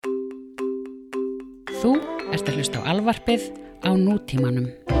Þú ert að hlusta á alvarpið á nútímanum.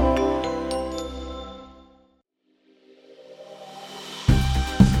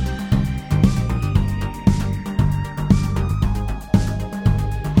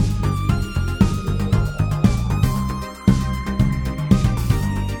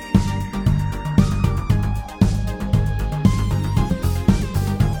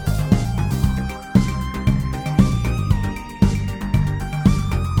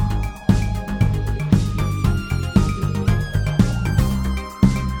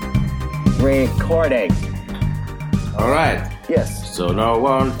 Recording. All right. Yes. So no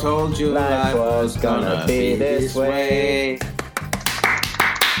one told you life was gonna be this way.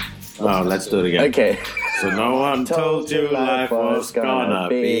 Oh, let's do it again. Okay. So no one told you life was gonna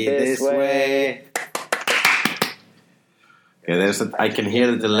be this way. Okay, I can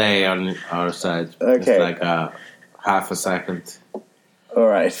hear the delay on our side. Okay. It's like a half a second. All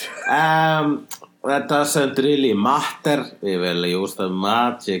right. That doesn't really matter. We will use the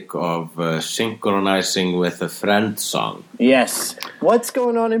magic of synchronizing with a friend song. Yes. What's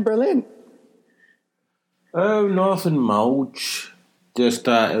going on in Berlin? Oh, nothing much. Just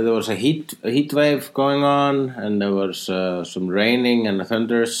there was a heat wave going on, and there was some raining and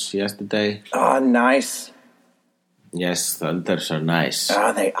thunders yesterday. Oh, nice. Yes, thunders are nice.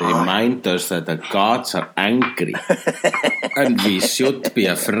 Oh, they are. Remind us that the gods are angry, and we should be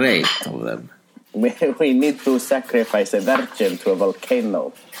afraid of them. We need to sacrifice a virgin to a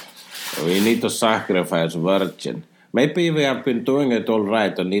volcano. We need to sacrifice virgin. Maybe we have been doing it all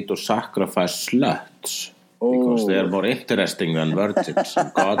right and need to sacrifice sluts. Because they are more interesting than virgins.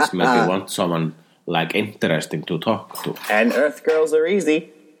 And gods maybe want someone like interesting to talk to. And Earth girls are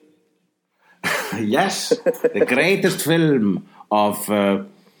easy. Yes, the greatest film of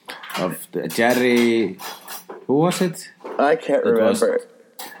Jerry. Who was it? I can't remember.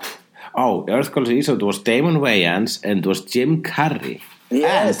 Earth Girls Easy. It was Damon Wayans and it was Jim Carrey.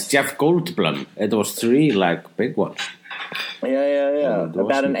 Yes. And Jeff Goldblum. It was three like big ones. Yeah.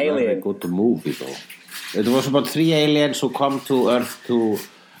 About an alien. It was a good movie though. It was about three aliens who come to Earth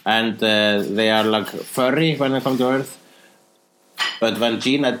and they are like furry when they come to Earth. But when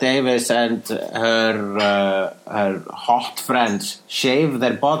Gina Davis and her hot friends shave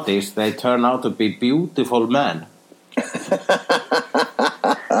their bodies, they turn out to be beautiful men.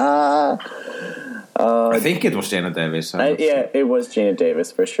 I think it was Gina Davis. Yeah, it was Gina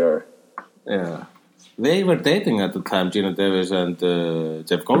Davis for sure. Yeah. They were dating at the time, Gina Davis and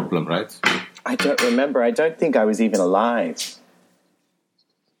Jeff Goldblum, right? I don't remember. I don't think I was even alive.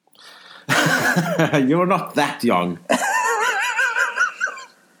 You're not that young.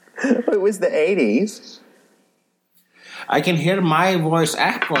 It was the 80s. I can hear my voice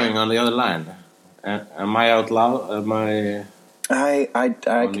echoing on the other line. Am I out loud? Am I... I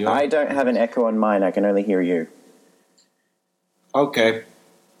don't have an echo on mine. I can only hear you. Okay.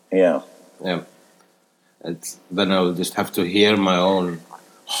 Yeah. Then I'll just have to hear my own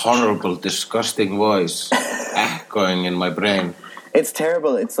horrible, disgusting voice echoing in my brain. It's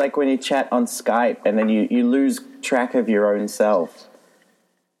terrible. It's like when you chat on Skype and then you lose track of your own self.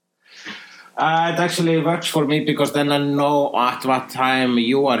 It actually works for me because then I know at what time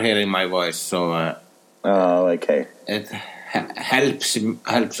you are hearing my voice. So. Oh, okay. It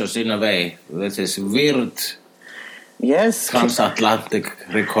helps us in a way. This is weird. Yes. Transatlantic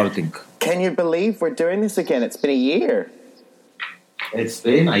recording. Can you believe we're doing this again? It's been a year. It's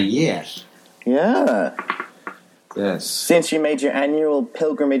been a year. Yeah. Yes. Since you made your annual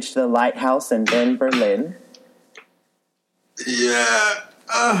pilgrimage to the lighthouse and then Berlin. Yeah.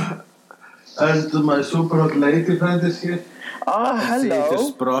 And my super hot lady friend is here. Oh, hello. She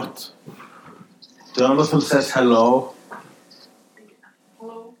just brought... Jonathan says hello.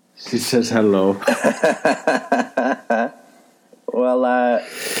 She says hello. Well, the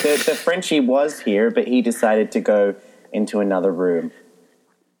Frenchie was here, but he decided to go into another room.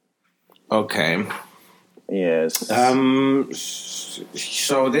 Okay. Yes. So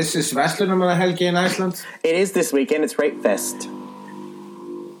this is Verslunarmannahelgi in Iceland? It is this weekend. It's Rape Fest.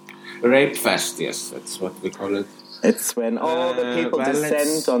 Rape Fest, yes. That's what we call it. It's when all the people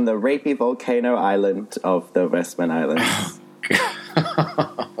descend on the rapey volcano island of the Westman Islands.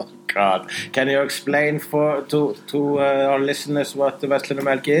 God. Can you explain to our listeners what the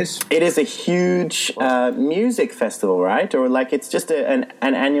Verslunarmannahelgi is? It is a huge music festival, right? Or like it's just an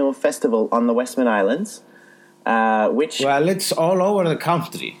annual festival on the Westman Islands. Well, it's all over the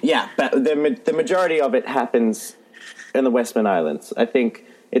country. Yeah, but the majority of it happens in the Westman Islands. I think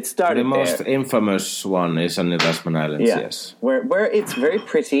it started there. The most there. Infamous one is on the Westman Islands, yes. Where it's very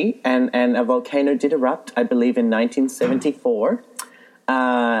pretty, and a volcano did erupt, I believe, in 1974.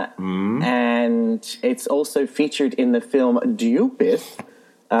 And and it's also featured in the film Djúpið,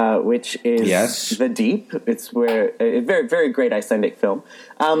 which is the deep. It's where a very, very great Icelandic film.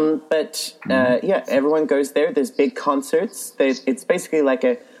 Everyone goes there. There's big concerts. It's basically like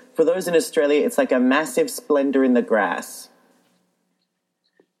for those in Australia, it's like a massive Splendor in the Grass.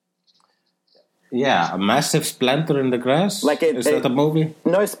 Yeah, a massive Splendor in the Grass? Is that a movie?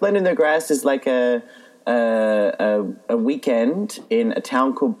 No, Splendor in the Grass is like a weekend in a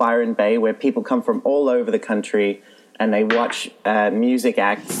town called Byron Bay where people come from all over the country and they watch music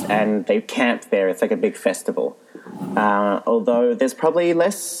acts and they camp there. It's like a big festival. Although there's probably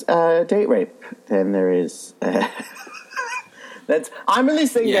less date rape than there is. I'm really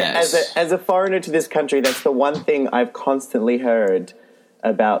saying that as a foreigner to this country, that's the one thing I've constantly heard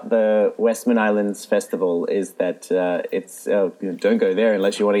about the Westman Islands Festival is that it's don't go there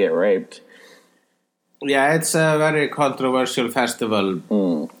unless you want to get raped. Yeah, it's a very controversial festival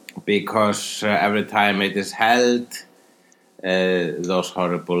because every time it is held, those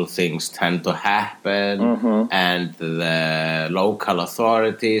horrible things tend to happen, and the local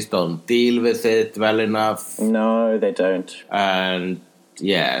authorities don't deal with it well enough. No, they don't. And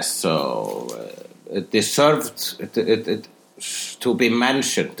so it deserved it to be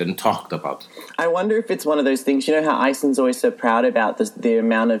mentioned and talked about. I wonder if it's one of those things. You know how Iceland's always so proud about the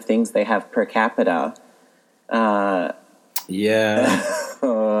amount of things they have per capita. I'm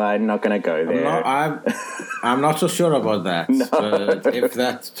not going to go there. I'm not so sure about that. No. But if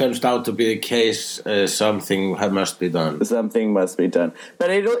that turns out to be the case, something must be done. Something must be done. But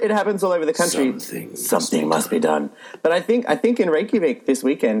it happens all over the country. Something must be done. But I think in Reykjavik this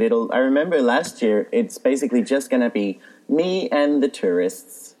weekend, I remember last year, it's basically just going to be me and the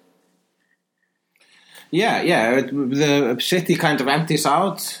tourists. Yeah. The city kind of empties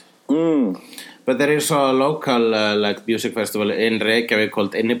out. But there is a local music festival in Reykjavik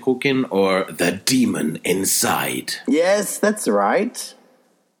called Innipúkin, or The Demon Inside. Yes, that's right.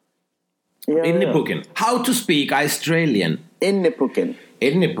 Innipúkin. How to speak Australian. Innipúkin.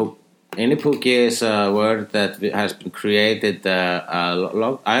 Innipúki is a word that has been created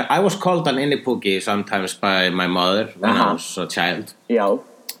I was called an Innipúki sometimes by my mother when I was a child. Yo.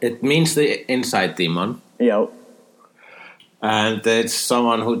 It means the inside demon. Yo. And it's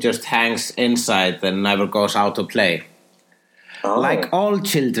someone who just hangs inside and never goes out to play. Oh. Like all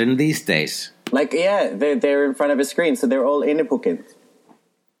children these days. They're in front of a screen, so they're all Innipúkins.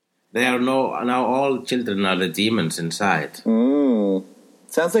 Now all children are the demons inside.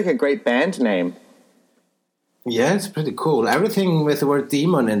 Sounds like a great band name. Yeah, it's pretty cool. Everything with the word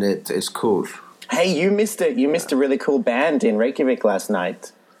demon in it is cool. Hey, you missed a really cool band in Reykjavik last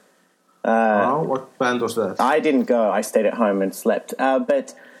night. What band was that? I didn't go. I stayed at home and slept.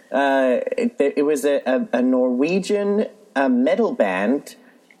 But it was a Norwegian metal band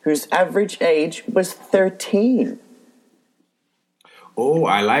whose average age was 13. Oh,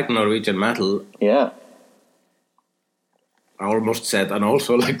 I like Norwegian metal. Yeah. I almost said, and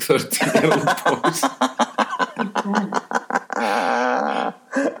also like 13-year-old boys.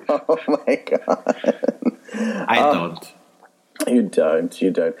 Oh my God. I don't. You don't.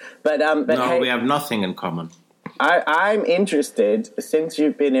 But no, hey, we have nothing in common. I'm interested, since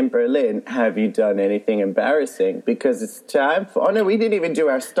you've been in Berlin, have you done anything embarrassing? Because it's time for... Oh, no, we didn't even do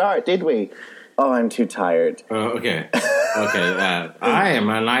our start, did we? Oh, I'm too tired. Okay. I am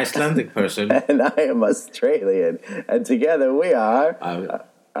an Icelandic person. And I am Australian. And together we are...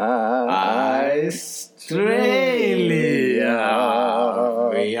 Australia.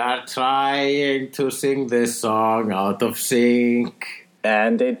 We are trying to sing this song out of sync.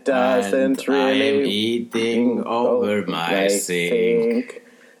 And it doesn't really... I am eating over my sink.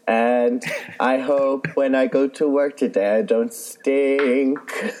 And I hope when I go to work today I don't stink.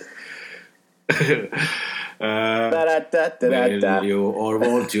 Will you or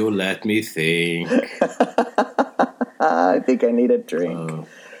won't you let me think? I think I need a drink.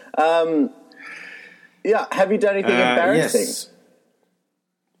 Have you done anything embarrassing? Yes.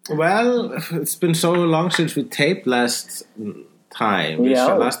 Well, it's been so long since we taped last time.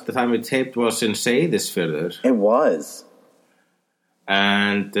 Yeah. Last time we taped was in Seyðisfjörður. It was.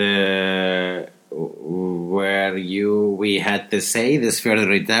 And where we had the Seyðisfjörður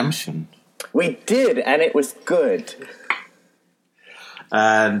redemption. We did, and it was good.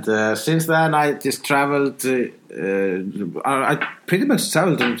 And since then, I just traveled. I pretty much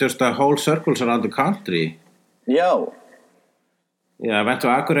traveled just the whole circles around the country. Yo. Yeah, I went to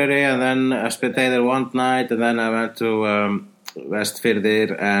Akureyri, and then I spent there one night, and then I went to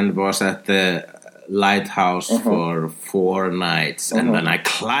Vestfirðir and was at the lighthouse for 4 nights, and then I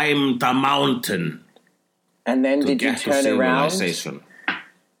climbed a mountain. And then did you turn around?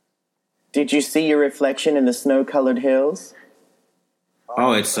 Did you see your reflection in the snow-colored hills?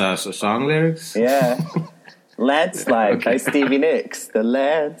 Oh, it's song lyrics? Yeah. Landslide by Stevie Nicks. The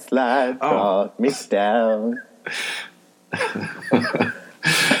landslide brought me down.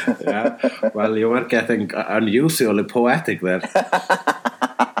 Yeah. Well, you were getting unusually poetic there.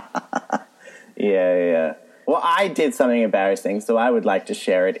 Yeah. Well, I did something embarrassing, so I would like to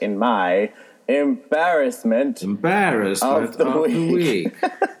share it in my embarrassment of the week.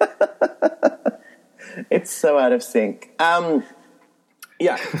 It's so out of sync.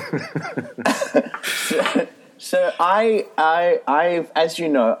 Yeah. So I've, as you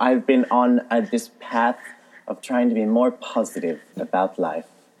know, I've been on this path of trying to be more positive about life.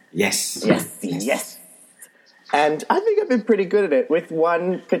 Yes. And I think I've been pretty good at it, with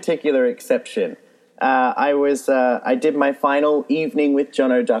one particular exception. I did my final evening with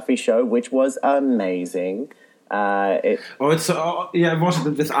John O'Duffy show, which was amazing. Was it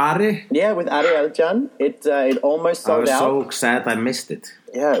with Ari? Yeah, with Ari Aljan. It almost sold out. I was so sad I missed it.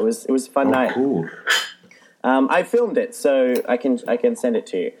 Yeah, it was a fun night. Cool. I filmed it, so I can send it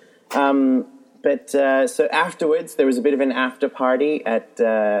to you. So afterwards, there was a bit of an after party at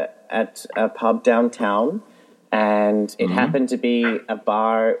a pub downtown, and it happened to be a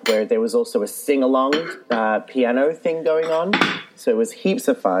bar where there was also a sing-along piano thing going on. So it was heaps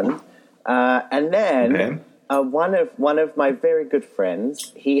of fun. And then one of my very good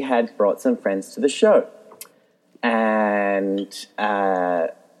friends, he had brought some friends to the show, and I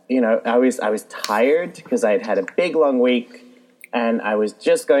was tired because I had had a big long week. And I was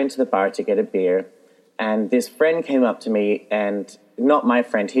just going to the bar to get a beer, and this friend came up to me, and not my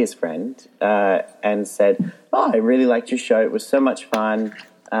friend, his friend, and said, "Oh, I really liked your show. It was so much fun.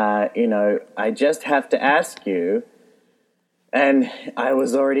 I just have to ask you." And I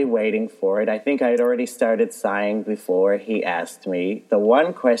was already waiting for it. I think I had already started sighing before he asked me the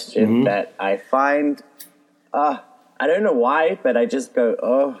one question that I find, I don't know why, but I just go,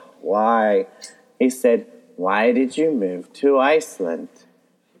 "Oh, why?" He said, "Why did you move to Iceland?"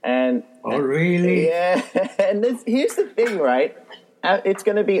 And oh, really? Yeah. And here's the thing, right? It's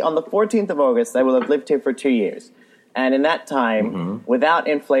going to be on the 14th of August. I will have lived here for 2 years. And in that time, without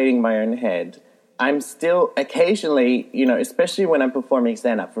inflating my own head, I'm still occasionally, especially when I'm performing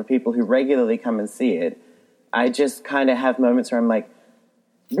stand-up for people who regularly come and see it, I just kind of have moments where I'm like,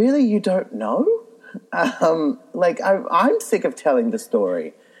 really, you don't know? I'm sick of telling the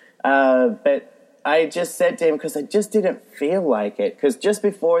story. But I just said to him, because I just didn't feel like it. Because just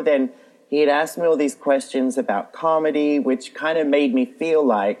before then, he had asked me all these questions about comedy, which kind of made me feel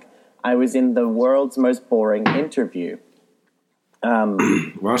like I was in the world's most boring interview.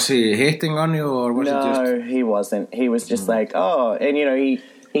 Was he hitting on you, or was it just... No, he wasn't. He was just like, oh, and he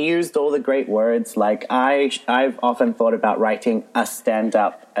used all the great words. Like, I've often thought about writing a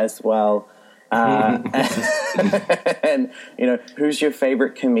stand-up as well. And, who's your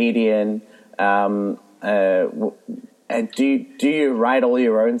favorite comedian? And do you write all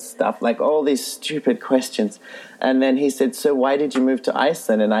your own stuff? Like all these stupid questions. And then he said, "So why did you move to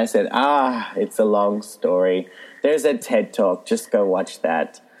Iceland?" And I said, it's a long story. There's a TED Talk. Just go watch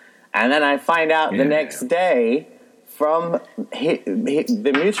that. And then I find out the next day from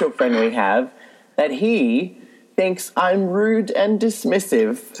the mutual friend we have that he thinks I'm rude and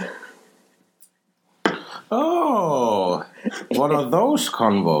dismissive. Oh, one of those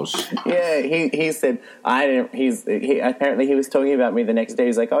convos. Yeah, he said apparently he was talking about me the next day.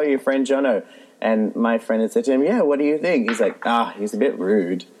 He's like, "Oh, your friend Jono," and my friend had said to him, "Yeah, what do you think?" He's like, he's a bit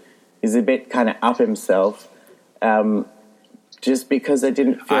rude. He's a bit kind of up himself, just because I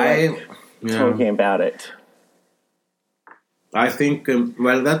didn't feel like talking about it. I think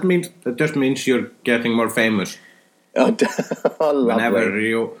that just means you're getting more famous. Oh,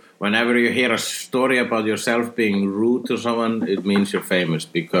 lovely. Whenever you hear a story about yourself being rude to someone, it means you're famous,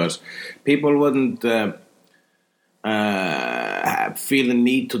 because people wouldn't feel the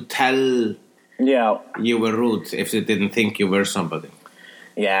need to tell you were rude if they didn't think you were somebody.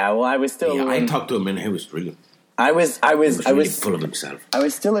 Yeah, well, I was still... I talked to him and he was really... I was full of himself. I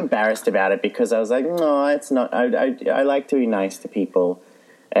was still embarrassed about it because I was like, no, it's not... I like to be nice to people,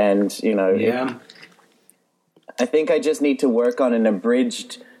 and, I think I just need to work on an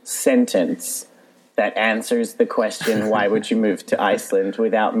abridged sentence that answers the question, why would you move to Iceland,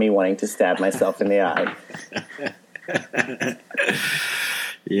 without me wanting to stab myself in the eye.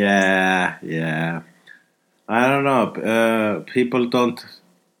 Yeah. I don't know. People don't...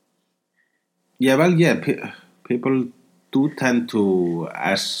 People do tend to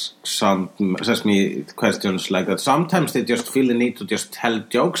ask me questions like that. Sometimes they just feel the need to just tell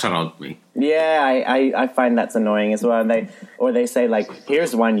jokes around me. Yeah, I find that's annoying as well. And they say like,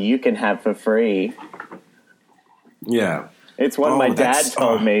 here's one you can have for free. Yeah. It's one my dad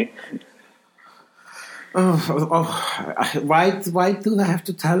told me. Why do they have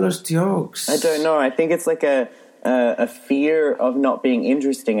to tell us jokes? I don't know. I think it's like a fear of not being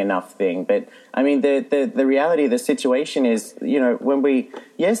interesting enough thing. But I mean, the reality of the situation is, when we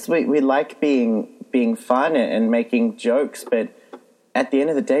like being fun and making jokes, but at the end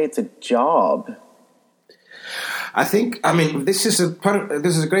of the day, it's a job. I mean, this is a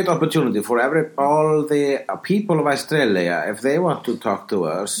great opportunity for all the people of Australia, if they want to talk to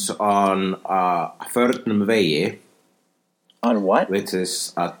us on Förnum Vegi. On what? Which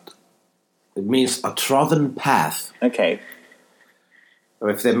is it means a trodden path. Okay.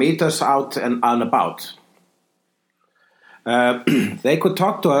 If they meet us out and about, they could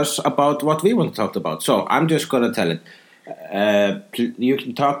talk to us about what we want to talk about. So I'm just going to tell it. You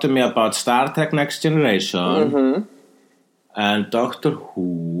can talk to me about Star Trek Next Generation and Doctor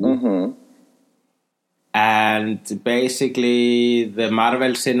Who and basically the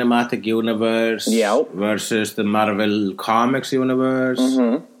Marvel Cinematic Universe versus the Marvel Comics Universe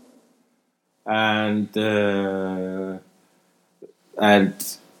and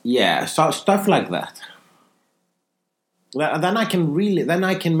yeah, so stuff like that. Then I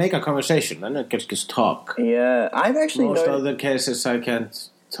can make a conversation. Then I can just talk. Yeah, I've actually most other cases I can't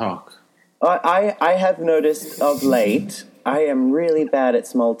talk. I have noticed of late I am really bad at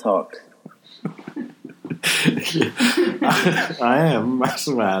small talk. I am as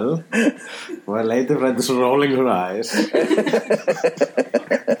well. My lady friend is rolling her eyes.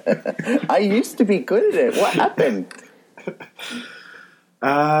 I used to be good at it. What happened?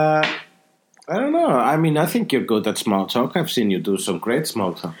 I don't know. I mean, I think you're good at small talk. I've seen you do some great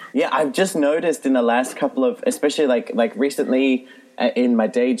small talk. Yeah, I've just noticed in the last couple of, especially like recently in my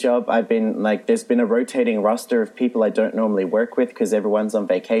day job, I've been like, there's been a rotating roster of people I don't normally work with because everyone's on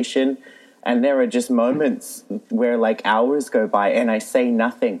vacation. And there are just moments where like hours go by and I say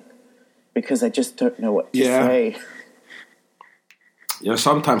nothing because I just don't know what to say. Yeah,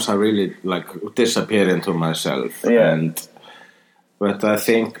 sometimes I really like disappear into myself. Yeah. But I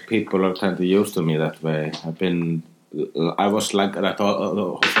think people are kind of used to me that way. I was like that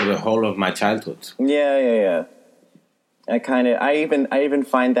for the whole of my childhood. Yeah. I even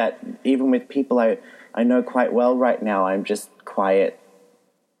find that even with people I know quite well right now, I'm just quiet.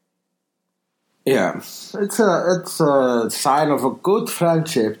 Yeah, it's a sign of a good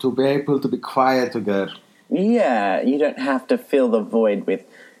friendship to be able to be quiet together. Yeah, you don't have to fill the void with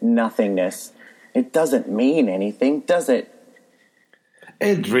nothingness. It doesn't mean anything, does it?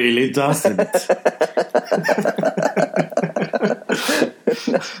 It really doesn't. But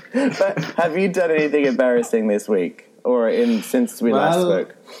have you done anything embarrassing this week or since we last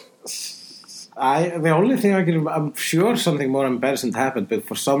spoke? The only thing I'm sure something more embarrassing happened, but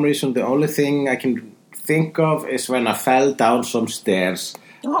for some reason the only thing I can think of is when I fell down some stairs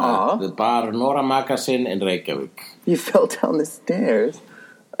at the bar Nora Magazine in Reykjavik. You fell down the stairs?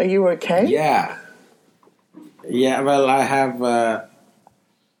 Are you okay? Yeah, well, I have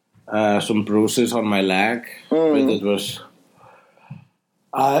some bruises on my leg, but it was...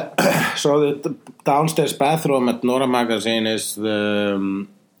 so the downstairs bathroom at Nora Magazine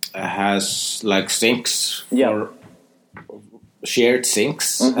has like sinks for shared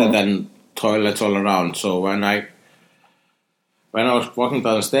sinks and then toilets all around. So when I was walking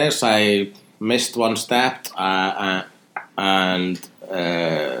down the stairs, I missed one step and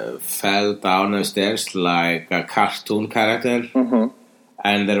fell down the stairs like a cartoon character.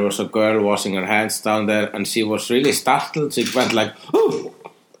 And there was a girl washing her hands down there, and she was really startled. She went like, "Oh!"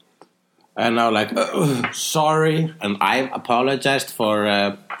 And I was like, sorry. And I apologized for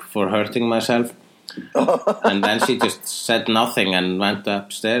hurting myself. And then she just said nothing and went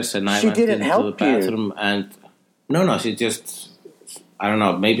upstairs. And I went into the bathroom. And no, she just, I don't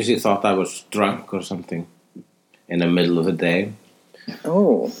know, maybe she thought I was drunk or something in the middle of the day.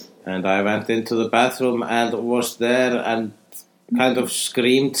 Oh. And I went into the bathroom and was there and kind of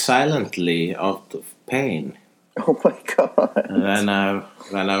screamed silently out of pain. Oh my God. And then I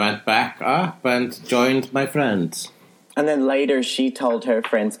went back up and joined my friends. And then later she told her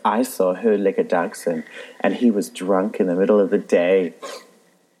friends, I saw Hugleikur Dagsson and he was drunk in the middle of the day.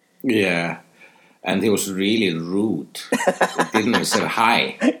 Yeah. And he was really rude. He didn't even say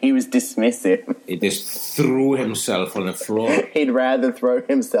hi. He was dismissive. He just threw himself on the floor. He'd rather throw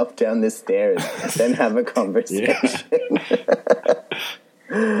himself down the stairs than have a conversation.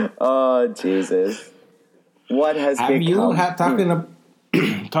 Oh, Jesus. What has Have become? you had talking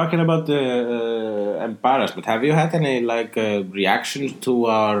about the embarrassment? Have you had any reactions to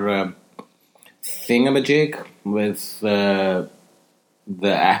our thingamajig with the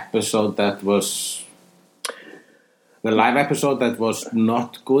episode that was the live episode that was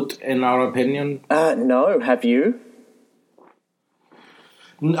not good in our opinion? No, have you?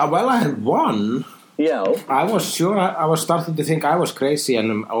 Well, I had one. Yeah. I was sure. I was starting to think I was crazy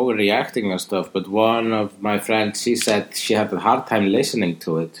and overreacting and stuff. But one of my friends, she said she had a hard time listening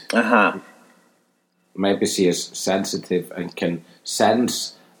to it. Maybe she is sensitive and can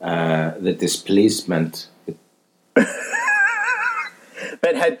sense the displeasement. But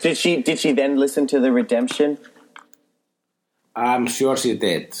did she then listen to the redemption? I'm sure she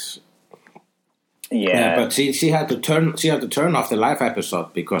did. Yeah, but she had to turn off the live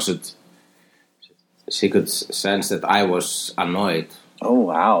episode because she could sense that I was annoyed. Oh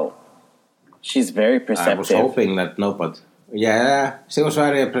wow, she's very perceptive. I was hoping that nobody. Yeah, she was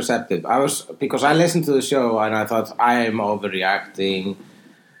very perceptive. Because I listened to the show and I thought I'm overreacting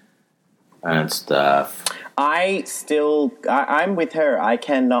and stuff. I'm with her. I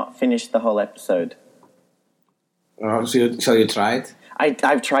cannot finish the whole episode. So you tried?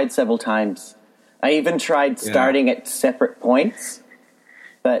 I've tried several times. I even tried starting at separate points,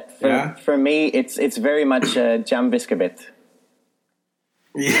 but for me, it's very much jamviskabit.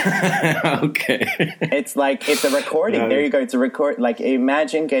 Yeah. Okay. It's like it's a recording. There you go. It's a record. Like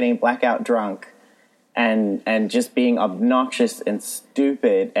imagine getting blackout drunk, and just being obnoxious and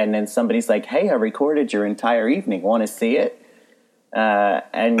stupid, and then somebody's like, "Hey, I recorded your entire evening. Want to see it?"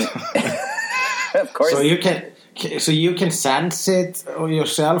 And of course, so you can sense it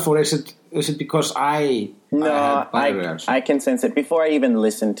yourself, or is it because I can sense it before I even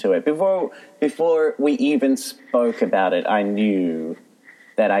listened to it. Before we even spoke about it, I knew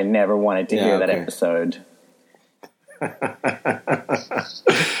that I never wanted to hear that episode.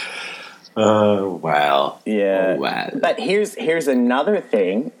 Well. Yeah. Oh, well. But here's another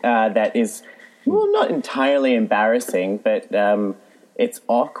thing that is, well, not entirely embarrassing, but it's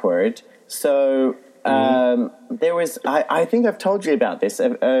awkward. So there was, I think I've told you about this.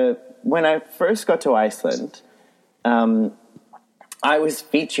 When I first got to Iceland, I was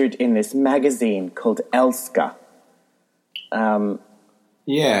featured in this magazine called Elska.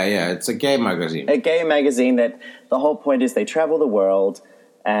 It's a gay magazine. A gay magazine that the whole point is they travel the world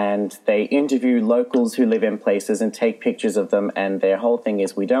and they interview locals who live in places and take pictures of them. And their whole thing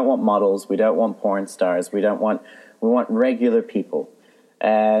is, we don't want models, we don't want porn stars, we want regular people.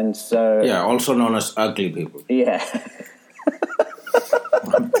 And so... Yeah, also known as ugly people. Yeah.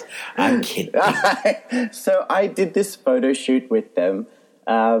 I'm kidding. So I did this photo shoot with them,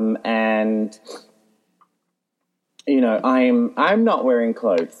 and I'm not wearing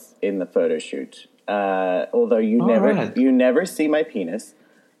clothes in the photo shoot, although you never see my penis.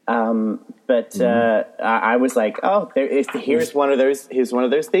 But I was like, here's one of those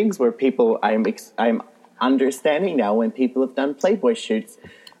things where people I'm understanding now when people have done Playboy shoots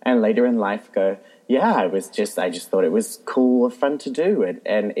and later in life go, yeah, I just thought it was cool or fun to do it,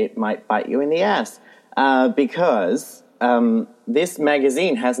 and it might bite you in the ass because this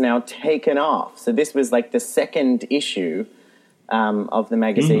magazine has now taken off. So this was like the second issue of the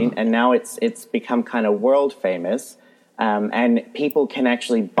magazine, and now it's become kind of world famous, and people can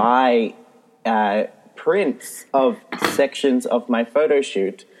actually buy prints of sections of my photo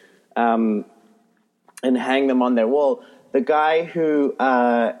shoot and hang them on their wall. The guy who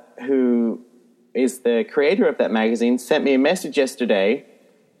is the creator of that magazine sent me a message yesterday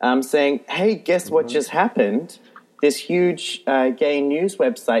saying, hey, guess what just happened? This huge gay news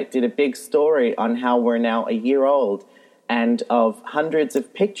website did a big story on how we're now a year old, and of hundreds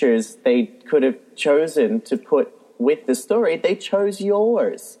of pictures they could have chosen to put with the story, they chose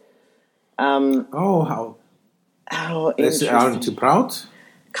yours. How interesting. Aren't you proud?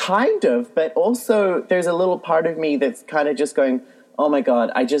 Kind of, but also there's a little part of me that's kind of just going, oh my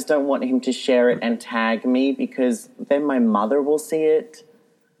God, I just don't want him to share it and tag me because then my mother will see it.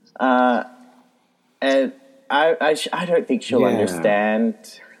 And I don't think she'll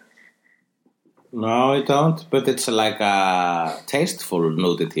understand. No, I don't. But it's like a tasteful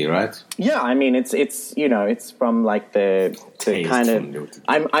nudity, right? Yeah, I mean it's from like the kind of nudity.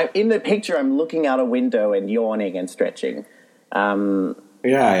 I'm in the picture. I'm looking out a window and yawning and stretching.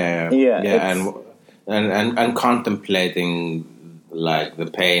 Yeah, and contemplating like the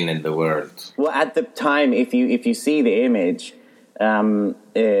pain in the world. Well, at the time, if you see the image, at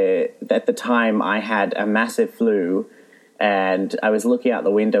the time I had a massive flu, and I was looking out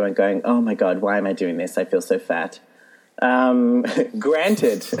the window and going, "Oh my God, why am I doing this? I feel so fat."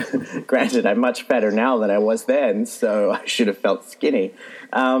 Granted, I'm much fatter now than I was then, so I should have felt skinny.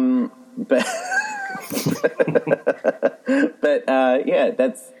 But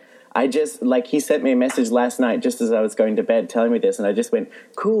yeah, I just, like, he sent me a message last night just as I was going to bed telling me this, and I just went,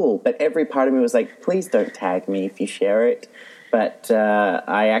 cool. But every part of me was like, please don't tag me if you share it. But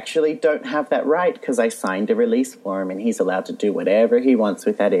I actually don't have that right because I signed a release form, and he's allowed to do whatever he wants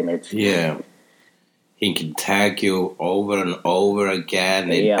with that image. Yeah. He can tag you over and over again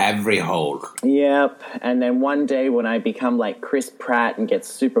in every hole. Yep. And then one day when I become like Chris Pratt and get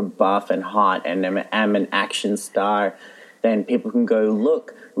super buff and hot and am an action star, then people can go,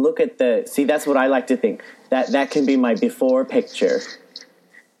 look at see, that's what I like to think. That can be my before picture.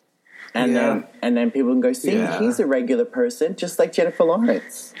 And then people can go, see, he's a regular person, just like Jennifer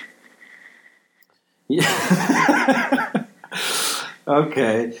Lawrence. Yeah.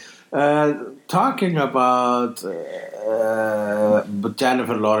 Okay. Talking about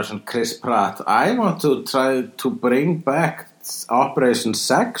Jennifer Lawrence and Chris Pratt, I want to try to bring back Operation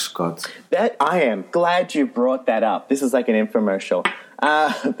Sex God. That I am glad you brought that up. This is like an infomercial.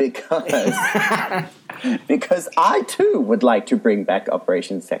 Because I too would like to bring back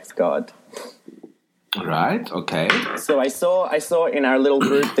Operation Sex God. Right. Okay. So I saw in our little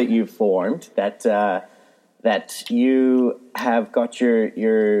group that you formed that you have got your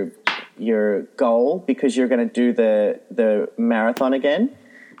goal because you're going to do the marathon again.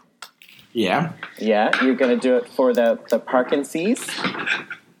 Yeah. Yeah, you're going to do it for the Parkinsons.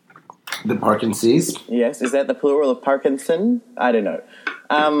 The Parkinsons? Yes, is that the plural of Parkinson? I don't know.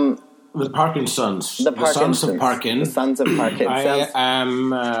 The Parkinsons. The Sons of Parkin. The Sons of Parkin. I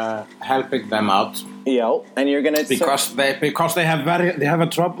am helping them out. Yeah, and you're going to because they have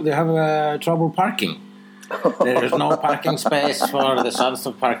trouble parking. There is no parking space for the Sons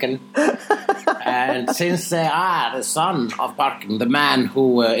of Parkin. And since they are the son of Parkin, the man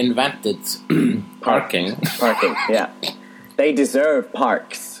who invented parking. Parking, yeah. They deserve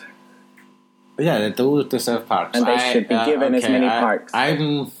parks. Yeah, they do deserve parks. And they should be given as many parks.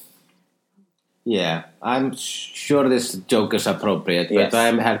 I'm sure this joke is appropriate, but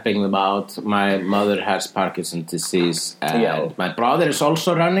I'm helping them out. My mother has Parkinson's disease, and my brother is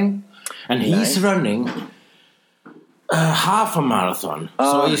also running, and he's running half a marathon.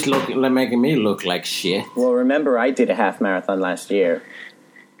 So he's making me look like shit. Well, remember, I did a half marathon last year.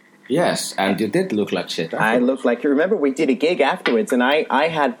 Yes, and you did look like shit. I looked like, remember, we did a gig afterwards, and I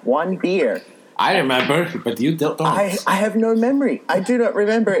had one beer. I remember, but you don't. I have no memory. I do not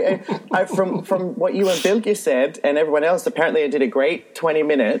remember. From what you and Bilge said, and everyone else, apparently I did a great 20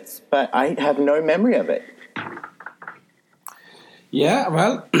 minutes, but I have no memory of it. Yeah,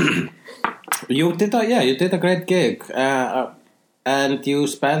 well, you did a great gig, and you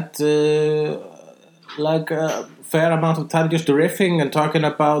spent like a fair amount of time just riffing and talking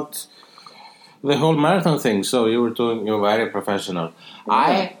about the whole marathon thing. So you're very professional. Yeah.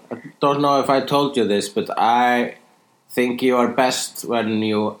 I don't know if I told you this, but I think you are best when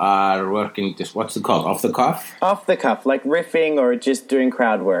you are working just, what's it called, off the cuff? Off the cuff, like riffing or just doing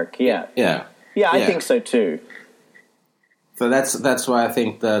crowd work. Yeah, I think so too. So that's why I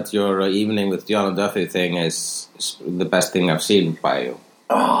think that your evening with John and Duffy thing is the best thing I've seen by you.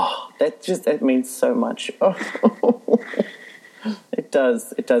 Oh, that means so much. Oh. It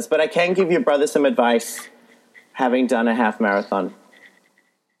does. But I can give your brother some advice, having done a half marathon.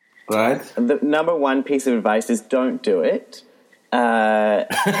 Right. The number one piece of advice is don't do it. Number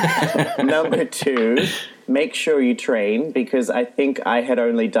two, make sure you train, because I think I had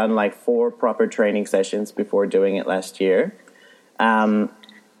only done like 4 proper training sessions before doing it last year. Right.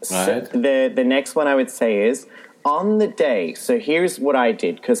 So the next one I would say is on the day. So here's what I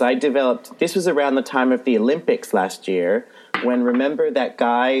did, because this was around the time of the Olympics last year, when, remember, that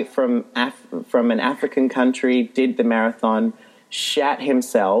guy from an African country did the marathon, shat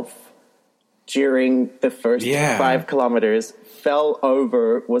himself during the first 5 kilometers, fell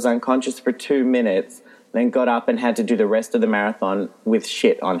over, was unconscious for 2 minutes, then got up and had to do the rest of the marathon with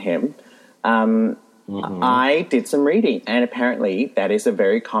shit on him. I did some reading, and apparently that is a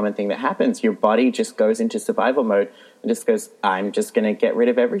very common thing that happens. Your body just goes into survival mode and just goes, I'm just going to get rid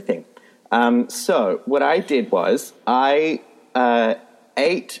of everything. So what I did was I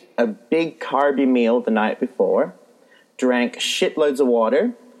ate a big carby meal the night before, drank shitloads of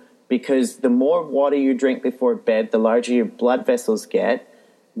water, because the more water you drink before bed, the larger your blood vessels get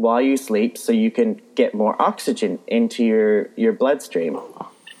while you sleep, so you can get more oxygen into your bloodstream.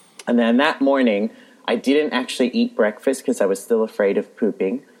 And then that morning, I didn't actually eat breakfast because I was still afraid of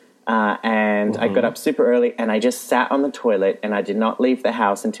pooping. And I got up super early, and I just sat on the toilet, and I did not leave the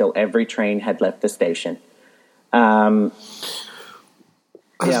house until every train had left the station. That's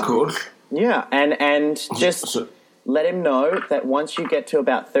cool. Yeah, and just let him know that once you get to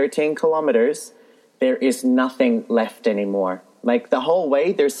about 13 kilometers, there is nothing left anymore. Like the whole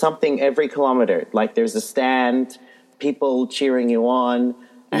way, there's something every kilometer. Like there's a stand, people cheering you on,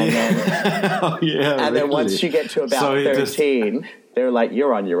 and then then once you get to about 13, they're like,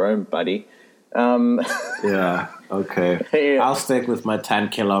 "You're on your own, buddy." Yeah. Okay. Yeah. I'll stick with my 10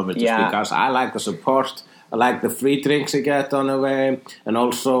 kilometers because I like the support. I like the free drinks you get on the way, and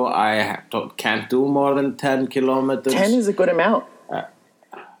also can't do more than 10 kilometers. 10 is a good amount.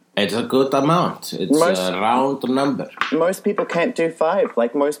 It's a good amount. It's a round number. Most people can't do 5.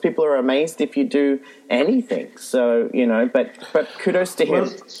 Like, most people are amazed if you do anything. So, but kudos to him.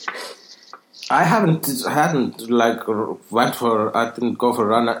 I hadn't like I didn't go for a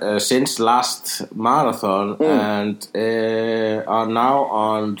run since last marathon, and now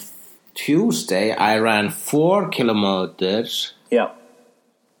on Tuesday I ran 4 kilometers. Yeah.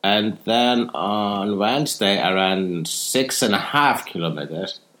 And then on Wednesday I ran 6.5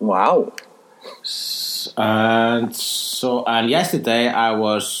 kilometers. Wow. And yesterday I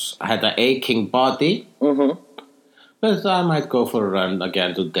had an aching body. Mm-hmm. But I might go for a run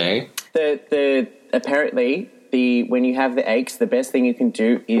again today. Apparently when you have the aches, the best thing you can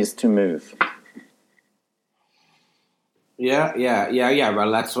do is to move. Yeah.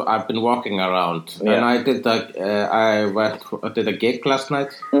 Well, that's what I've been walking around, and I did I did a gig last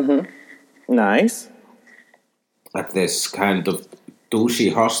night. Mm-hmm. Nice. At this kind of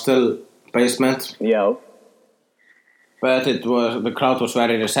douchey hostel basement. Yeah. But the crowd was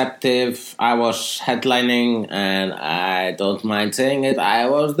very receptive. I was headlining, and I don't mind saying it, I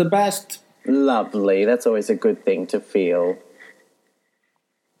was the best. Lovely. That's always a good thing to feel.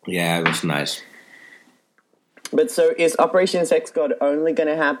 Yeah, it was nice. But so is Operation Sex God only going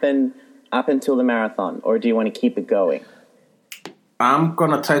to happen up until the marathon, or do you want to keep it going? I'm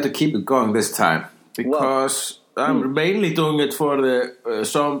going to try to keep it going this time, because I'm mainly doing it for the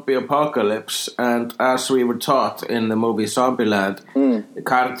zombie apocalypse, and as we were taught in the movie Zombieland,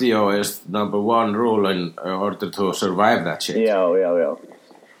 cardio is number 1 rule in order to survive that shit. Yeah.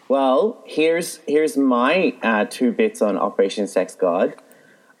 Well, here's my 2 bits on Operation Sex God.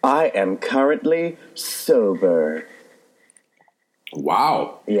 I am currently sober.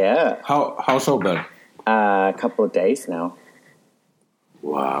 Wow. Yeah. How sober? A couple of days now.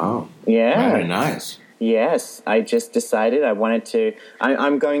 Wow. Yeah. Very nice. Yes, I just decided I wanted to...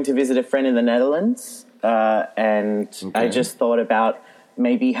 I'm going to visit a friend in the Netherlands, and I just thought about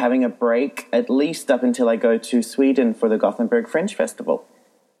maybe having a break, at least up until I go to Sweden for the Gothenburg Fringe Festival.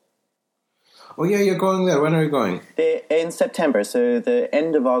 Oh, yeah, you're going there. When are you going? In September, so the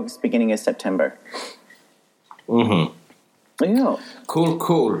end of August, beginning of September. Mm-hmm. Yeah.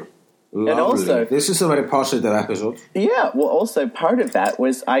 Cool. Lovely. And also, this is a very positive episode. Yeah, well, also part of that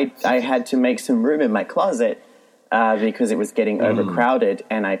was I had to make some room in my closet because it was getting overcrowded,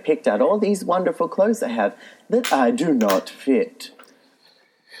 and I picked out all these wonderful clothes I have that I do not fit.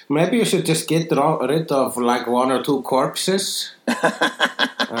 Maybe you should just get rid of like 1 or 2 corpses, and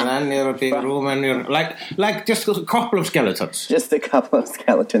then there'll be room in your like just a couple of skeletons. Just a couple of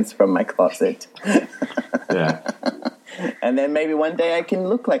skeletons from my closet. Yeah. And then maybe one day I can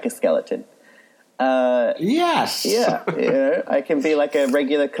look like a skeleton. Yes. Yeah, I can be like a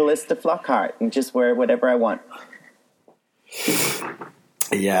regular Callista Flockhart and just wear whatever I want.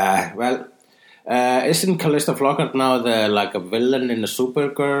 Yeah, well, isn't Callista Flockhart now a villain in the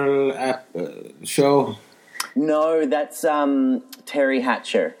Supergirl show? No, that's Terry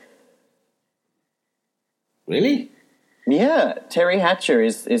Hatcher. Really? Yeah, Terry Hatcher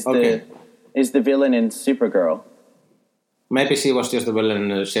is the villain in Supergirl. Maybe she was just the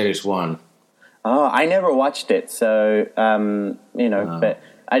villain in Series 1. Oh, I never watched it, so, but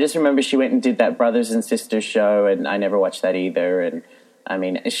I just remember she went and did that Brothers and Sisters show, and I never watched that either, and, I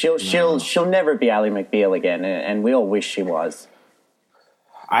mean, she'll never be Ally McBeal again, and we all wish she was.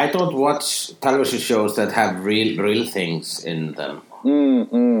 I don't watch television shows that have real things in them.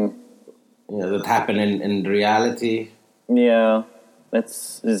 That happen in reality. Yeah.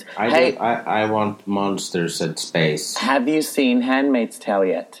 I want monsters in space. Have you seen Handmaid's Tale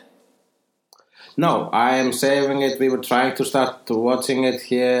yet? No, I am saving it. We were trying to start watching it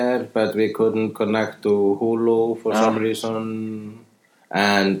here, but we couldn't connect to Hulu for some reason.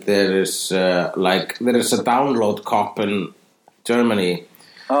 And there is a download cop in Germany.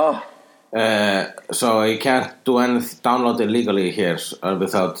 Oh. So you can't do anything, download illegally here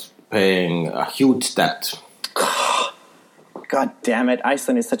without paying a huge debt. God damn it.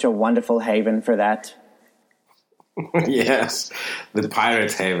 Iceland is such a wonderful haven for that. Yes, the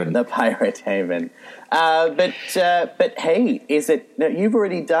pirate haven. The pirate haven. But hey, is it? No, you've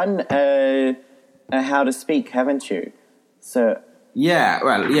already done a How to Speak, haven't you? So Yeah.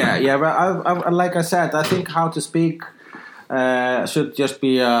 Well, Well, I, like I said, I think How to Speak should just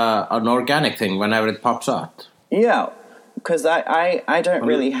be an organic thing whenever it pops up. yeah, because I don't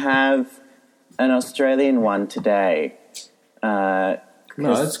really have an Australian one today.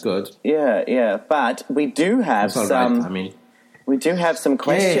 No, that's good. Yeah, but we do have That's all some. right. I mean, We do have some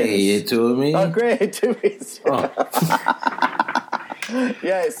questions. hey, to me. Oh, great, to me.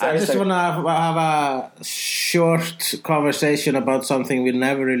 Yeah, I just want to have a short conversation about something we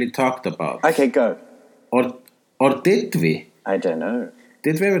never really talked about. Okay, go. Or did we? I don't know.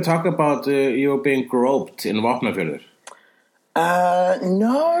 Did we ever talk about you being groped in Vopnafjörður?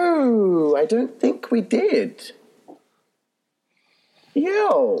 No, I don't think we did.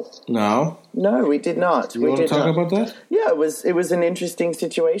 Yo. No. No, we did not. You want to talk about that? Yeah, it was an interesting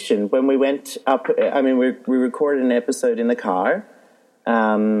situation when we went up. I mean, we recorded an episode in the car,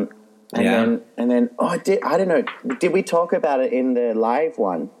 and then I don't know. Did we talk about it in the live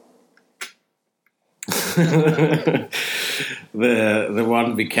one? the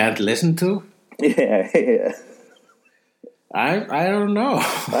one we can't listen to? Yeah. I don't know.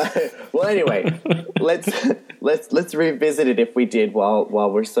 Well, anyway, let's revisit it if we did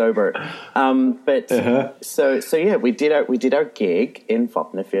while we're sober. So yeah, we did our gig in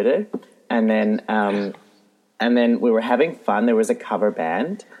Vopnafjörður, and then we were having fun. There was a cover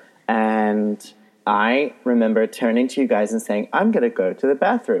band, and I remember turning to you guys and saying, "I'm going to go to the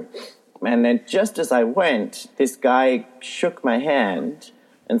bathroom." And then just as I went, this guy shook my hand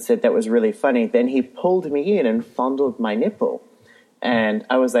and said that was really funny. Then he pulled me in and fondled my nipple. And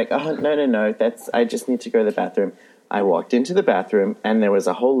I was like, oh, no, I just need to go to the bathroom. I walked into the bathroom, and there was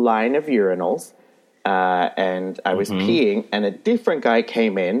a whole line of urinals, and I was peeing, and a different guy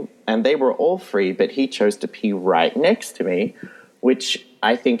came in, and they were all free, but he chose to pee right next to me, which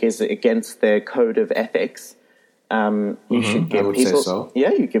I think is against the code of ethics. You should give people, so.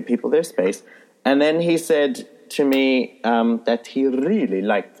 Yeah, you give people their space. And then he said to me that he really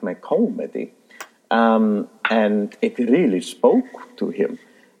liked my comedy, and it really spoke to him.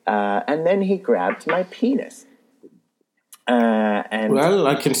 And then he grabbed my penis. And well,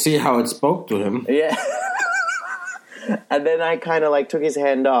 I can see how it spoke to him. yeah. And then I kind of like took his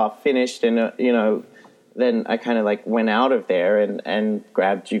hand off, finished, and then I kind of like went out of there and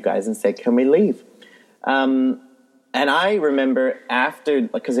grabbed you guys and said, "Can we leave?" And I remember after,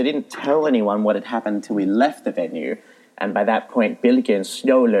 because I didn't tell anyone what had happened until we left the venue, and by that point, Bilge and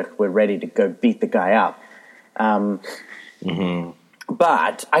Snowluch were ready to go beat the guy up.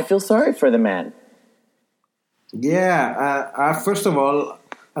 But I feel sorry for the man. Yeah, first of all,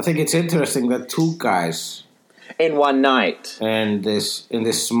 I think it's interesting that two guys In one night. in this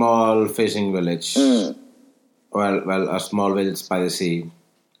small fishing village, well, a small village by the sea.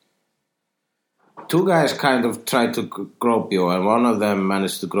 Two guys kind of tried to grope you, and one of them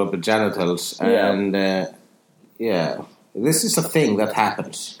managed to grope your genitals. Yeah. And this is a thing that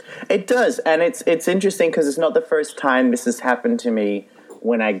happens. It does, and it's interesting because it's not the first time this has happened to me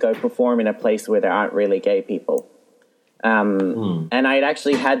when I go perform in a place where there aren't really gay people. And I'd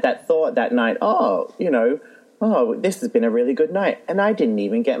actually had that thought that night, this has been a really good night, and I didn't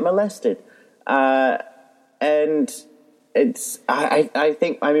even get molested. And it's, I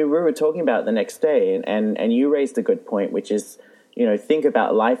think, I mean, we were talking about it the next day, and you raised a good point, which is, think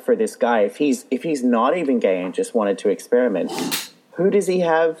about life for this guy. If he's not even gay and just wanted to experiment, who does he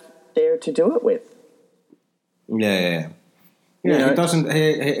have there to do it with? Yeah. He doesn't.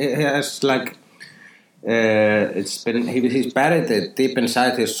 He has like. He's buried it deep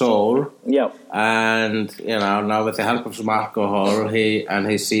inside his soul. Yep. And now with the help of some alcohol, he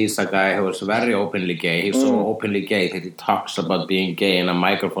sees a guy who is very openly gay. He's so openly gay that he talks about being gay in a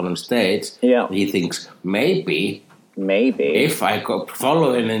microphone on stage. Yeah. He thinks maybe if I go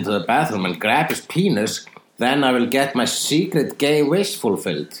follow him into the bathroom and grab his penis, then I will get my secret gay wish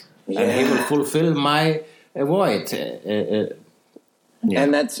fulfilled, and he will fulfill my void.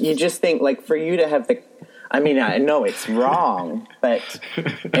 And that's, you just think, like, for you to have I mean, I know it's wrong, but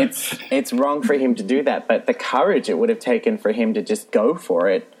it's wrong for him to do that. But the courage it would have taken for him to just go for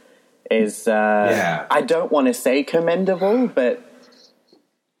it is, I don't want to say commendable, but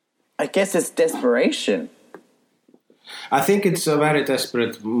I guess it's desperation. I think it's a very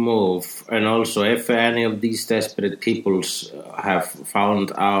desperate move. And also, if any of these desperate people have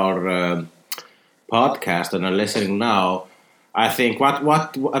found our podcast and are listening now, I think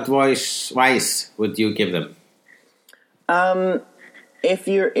what advice would you give them? if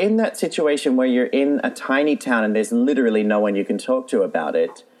you're in that situation where you're in a tiny town and there's literally no one you can talk to about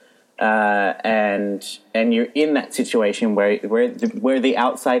it, and you're in that situation where the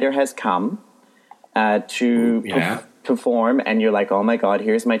outsider has come to perform, and you're like, oh my God,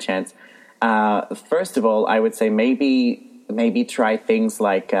 here's my chance. First of all, I would say maybe try things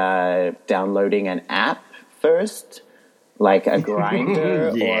like downloading an app first, like a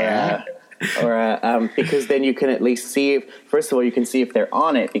Grindr or because then you can at least see if, first of all, you can see if they're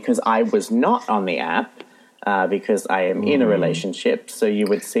on it, because I was not on the app because I am in a relationship. So you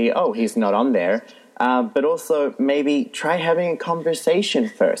would see, oh, he's not on there. But also maybe try having a conversation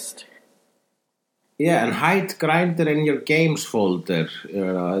first. Yeah, and hide Grindr in your games folder.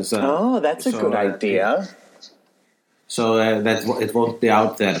 That's a good idea. So that it won't be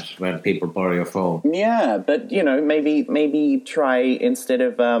out there when people borrow your phone. Yeah, but maybe try instead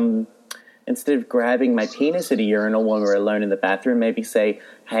of grabbing my penis at a urinal when we're alone in the bathroom, maybe say,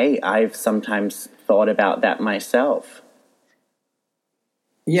 "Hey, I've sometimes thought about that myself."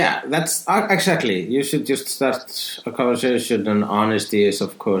 Yeah, that's exactly. You should just start a conversation, and honesty is,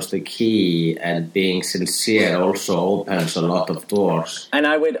 of course, the key. And being sincere also opens a lot of doors. And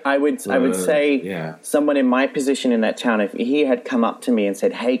I would say, someone in my position in that town, if he had come up to me and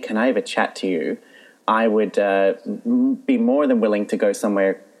said, "Hey, can I have a chat to you?" I would be more than willing to go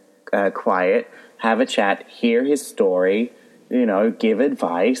somewhere quiet, have a chat, hear his story, give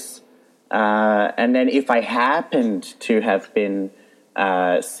advice, and then if I happened to have been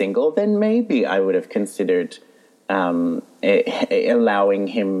single, then maybe I would have considered allowing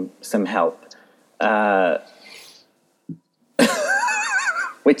him some help,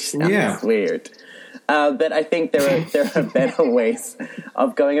 which sounds weird. But I think there are better ways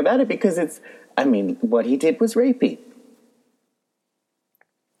of going about it, because what he did was rapey.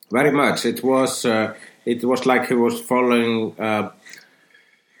 Very much. It was like he was following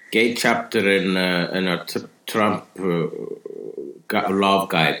gay chapter in a Trump love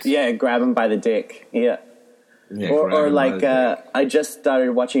guide. Yeah, grab him by the dick. Yeah. Or like I just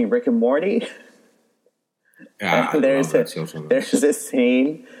started watching Rick and Morty. Yeah, there's a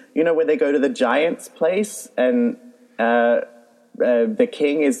scene, where they go to the Giant's place, and the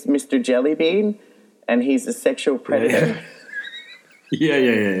king is Mr. Jellybean, and he's a sexual predator.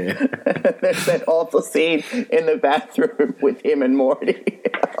 Yeah. There's that awful scene in the bathroom with him and Morty.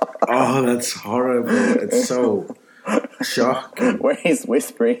 Oh, that's horrible. It's so shocking. Where he's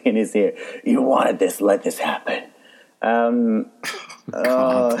whispering in his ear, "You wanted this, let this happen." It's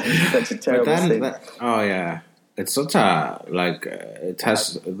such a terrible scene. It's such a, it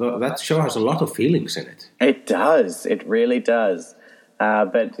has, that show has a lot of feelings in it. It does. It really does.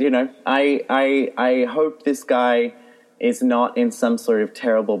 But, I hope this guy is not in some sort of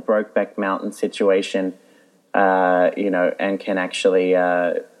terrible Brokeback Mountain situation, and can actually,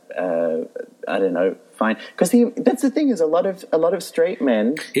 I don't know, find, because that's the thing, is a lot of straight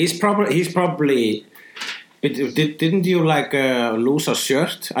men. He's probably. Didn't you lose a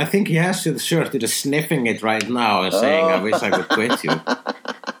shirt? I think he has the shirt. He's sniffing it right now and saying, "I wish I could quit you."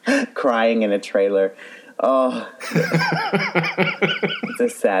 Crying in a trailer. Oh, it's a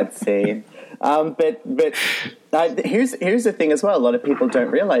sad scene. But here's the thing as well. A lot of people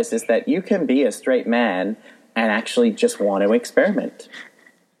don't realize is that you can be a straight man and actually just want to experiment.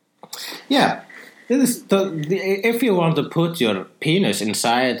 Yeah. If you want to put your penis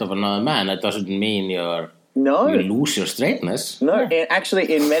inside of another man, that doesn't mean you lose your straightness. No,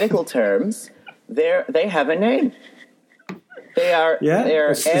 actually, in medical terms, they have a name. They are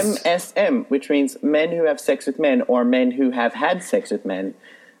MSM, which means men who have sex with men or men who have had sex with men.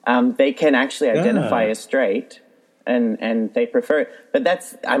 They can actually identify as straight, and they prefer it. But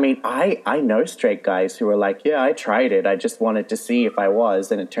that's, I know straight guys who are like, yeah, I tried it. I just wanted to see if I was,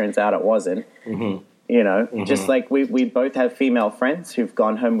 and it turns out it wasn't. Mm-hmm. Just like we both have female friends who've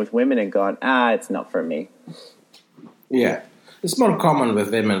gone home with women and gone, it's not for me. Yeah. It's more common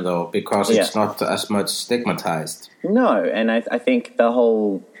with women, though, because it's not as much stigmatized. No, and I think the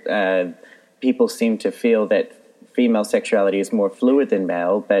whole people seem to feel that female sexuality is more fluid than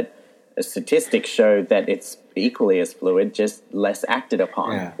male, but statistics show that it's equally as fluid, just less acted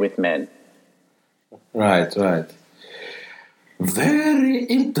upon with men. Right. Very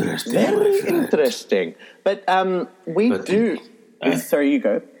interesting. But sorry, you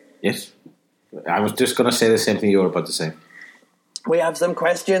go. Yes. I was just going to say the same thing you were about to say. We have some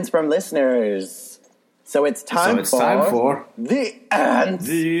questions from listeners. So it's time for the ants.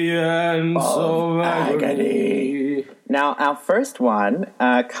 The ants of agony. Now, our first one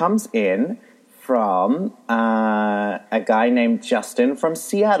comes in from a guy named Justin from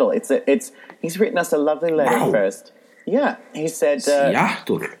Seattle. He's written us a lovely letter first. Yeah, he said...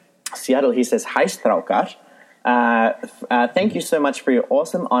 Seattle. He says, "Hi, Strákar. Thank you so much for your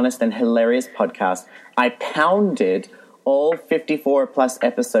awesome, honest, and hilarious podcast. I pounded all 54 plus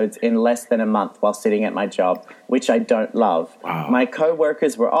episodes in less than a month while sitting at my job, which I don't love. Wow. My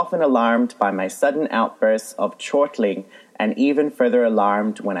co-workers were often alarmed by my sudden outbursts of chortling and even further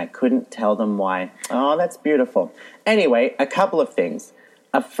alarmed when I couldn't tell them why." Oh, that's beautiful. Anyway, a couple of things.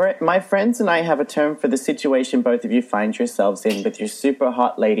 My friends and I have a term for the situation both of you find yourselves in with your super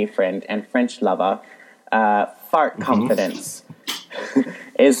hot lady friend and French lover. Fart confidence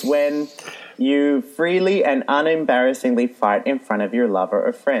is when you freely and unembarrassingly fart in front of your lover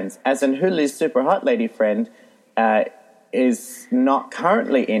or friends. As in Huli's super hot lady friend is not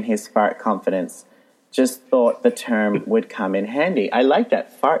currently in his fart confidence, just thought the term would come in handy. I like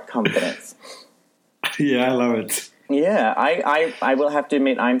that, fart confidence. Yeah, I love it. Yeah, I will have to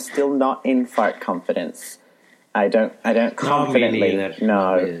admit I'm still not in fart confidence. I don't confidently.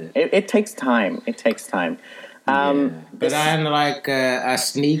 No, it takes time. It takes time. But I'm like a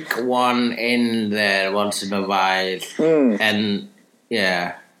sneak one in there once in a while, and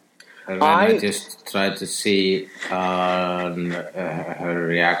yeah, and then I just try to see her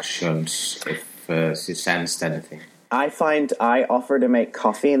reactions if she sensed anything. I find I offer to make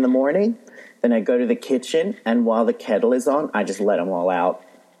coffee in the morning. Then I go to the kitchen, and while the kettle is on, I just let them all out.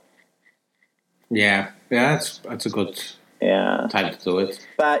 Yeah, that's a good time to do it.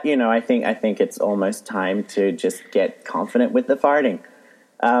 But I think it's almost time to just get confident with the farting.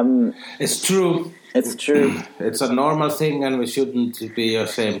 It's true. It's true. It's a normal thing, and we shouldn't be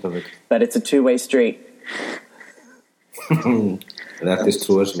ashamed of it. But it's a two-way street. That is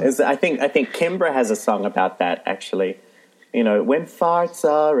true as well. I think Kimbra has a song about that, actually. When farts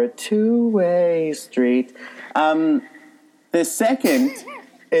are a two-way street. The second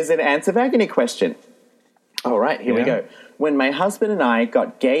is an answer agony question. All right, here we go. When my husband and I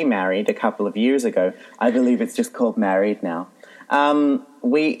got gay married a couple of years ago, I believe it's just called married now.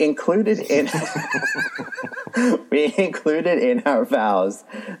 We included in our vows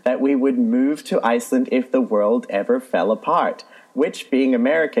that we would move to Iceland if the world ever fell apart. Which, being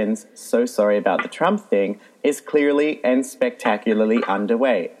Americans, so sorry about the Trump thing, is clearly and spectacularly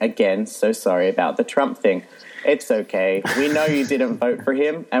underway. Again, so sorry about the Trump thing. It's okay. We know you didn't vote for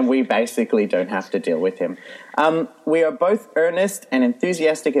him, and we basically don't have to deal with him. We are both earnest and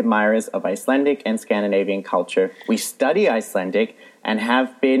enthusiastic admirers of Icelandic and Scandinavian culture. We study Icelandic and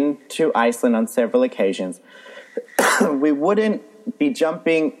have been to Iceland on several occasions. We wouldn't be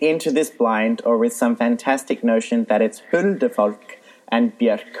jumping into this blind or with some fantastic notion that it's Huldufolk and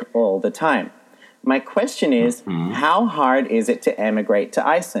Björk all the time. My question is, how hard is it to emigrate to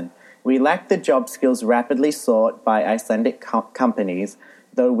Iceland? We lack the job skills rapidly sought by Icelandic companies,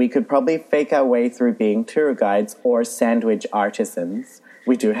 though we could probably fake our way through being tour guides or sandwich artisans.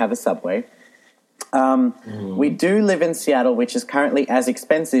 We do have a subway. We do live in Seattle, which is currently as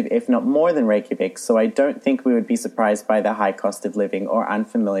expensive, if not more than Reykjavik, so I don't think we would be surprised by the high cost of living or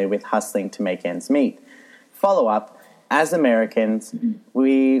unfamiliar with hustling to make ends meet. Follow-up, as Americans,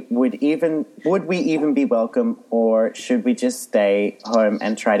 would we even be welcome, or should we just stay home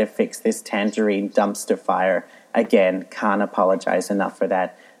and try to fix this tangerine dumpster fire? Again, can't apologize enough for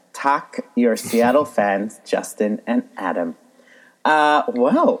that. Talk your Seattle fans, Justin and Adam.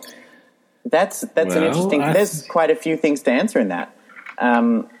 Well... That's an interesting... There's quite a few things to answer in that.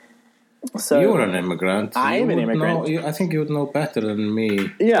 So you're an immigrant. I am an immigrant. I think you would know better than me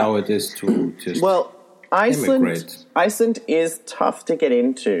how it is to just immigrate. Iceland is tough to get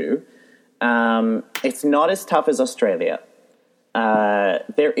into. It's not as tough as Australia.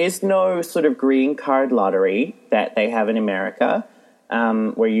 There is no sort of green card lottery that they have in America,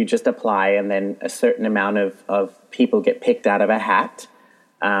 where you just apply and then a certain amount of people get picked out of a hat.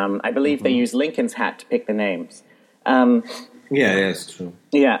 I believe they use Lincoln's hat to pick the names. It's true.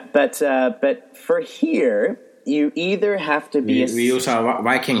 Yeah, but for here, you either have to be... We use a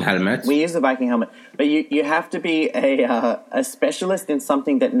Viking helmet. We use a Viking helmet. But you have to be a specialist in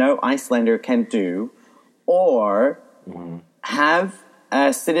something that no Icelander can do, or have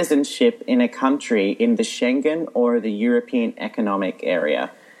a citizenship in a country in the Schengen or the European Economic Area.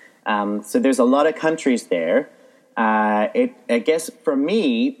 So there's a lot of countries there. I guess for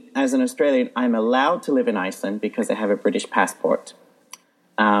me, as an Australian, I'm allowed to live in Iceland because I have a British passport.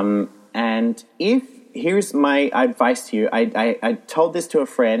 And here's my advice to you. I told this to a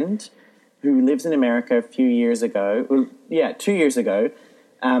friend who lives in America a few years ago. 2 years ago.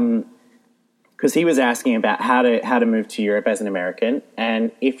 Because he was asking about how to move to Europe as an American.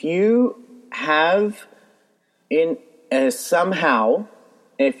 And if you have somehow,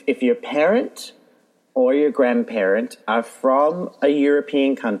 if your parent or your grandparent are from a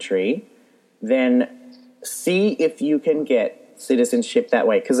European country, then see if you can get citizenship that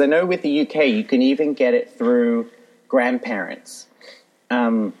way. Because I know with the UK, you can even get it through grandparents.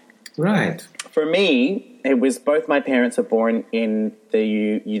 Right. For me, it was both my parents are born in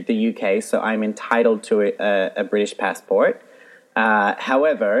the UK, so I'm entitled to a British passport.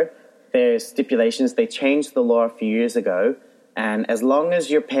 However, there's stipulations. They changed the law a few years ago, and as long as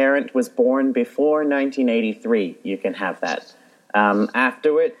your parent was born before 1983, you can have that.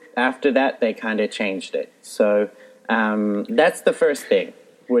 After that, they kind of changed it. So that's the first thing,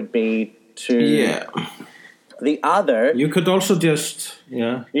 would be to... Yeah. The other... You could also just...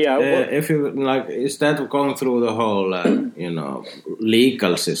 Yeah. If you, like, instead of going through the whole,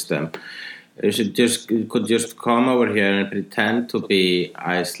 legal system... You could just come over here and pretend to be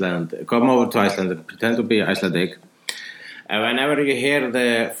come over to Iceland and pretend to be Icelandic. And whenever you hear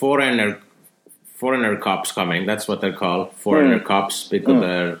the foreigner cops coming, that's what they're called, foreigner cops, because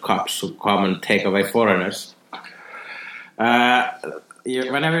they're cops who come and take away foreigners. Whenever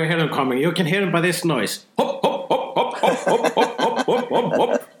you hear them coming, you can hear them by this noise. Hop, hop, hop, hop, hop, hop, hop, hop, hop, hop,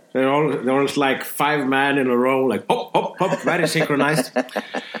 hop. They're all like 5 men in a row, like hop, hop, hop, very synchronized.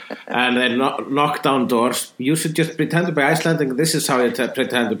 And they knock down doors. You should just pretend to be Icelandic. This is how you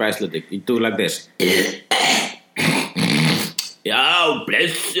pretend to be Icelandic. You do like this. Já,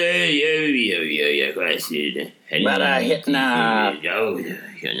 blessu, já, hvað sér þið? Bara hérna. Já,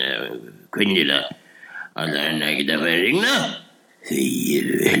 hérna, kunnilega. Allan ekkert að vera rigna. Þið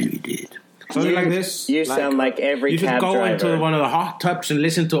helvitið. Something like this. You sound like every cab driver. You should go into one of the hot tubs and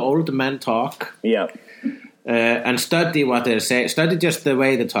listen to old men talk. Yeah. And study what they're saying. Study just the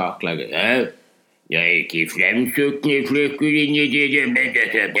way they talk. Like, ég ekki fremsögni flökkurinn.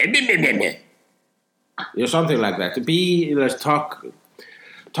 Something like that.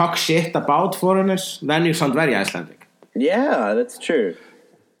 Talk shit about foreigners, then you sound very Icelandic. Yeah, that's true.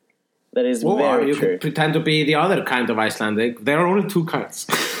 That is very true. Or you true. could pretend to be the other kind of Icelandic. There are only 2 kinds.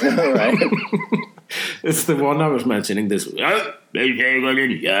 Right. It's the one I was mentioning this week. Or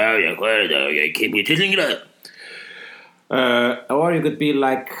you could be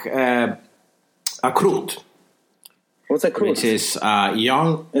like a Krút. What's a Krút? Which is a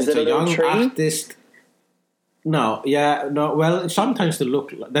young tree? artist. No, well, sometimes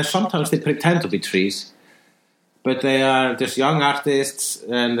they pretend to be trees. But they are just young artists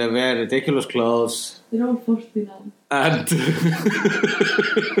and they wear ridiculous clothes. They're all 40 now. And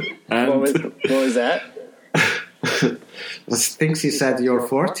what was that? I think she said you're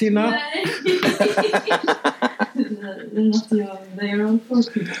 40 now? They're not young, they're all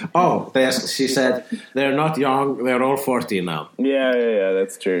 40. Oh, she said they're not young, they're all 40 now. Yeah,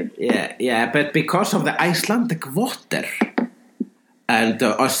 that's true. Yeah, but because of the Icelandic water and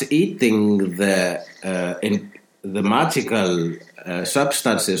us eating the magical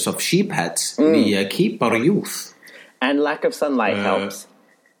substances of sheep heads, we keep our youth. And lack of sunlight helps.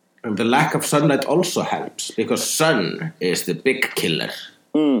 And the lack of sunlight also helps, because sun is the big killer.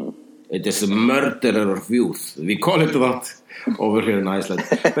 It is the murderer of youth. We call it that over here in Iceland.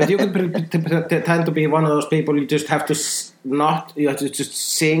 But you can pretend to be one of those people. You just have to you have to just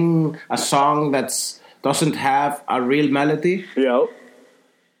sing a song that doesn't have a real melody. Yeah.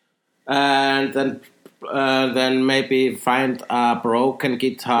 And then maybe find a broken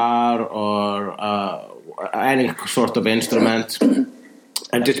guitar or any sort of instrument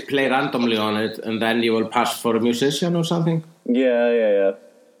and just play randomly on it, and then you will pass for a musician or something. Yeah,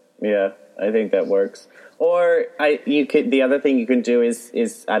 I think that works. Or the other thing you can do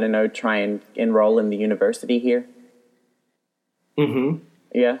is I don't know, try and enroll in the university here.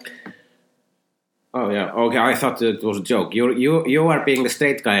 Yeah. Oh yeah. Okay, I thought it was a joke. You are being the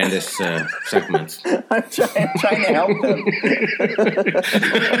straight guy in this segment. I'm trying to help them.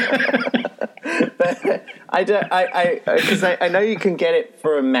 But I know you can get it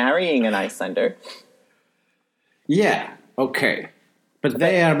for marrying an Icelander. Yeah. Okay. But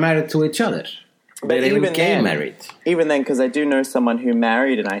they are married to each other. They're even gay married. Even then, because I do know someone who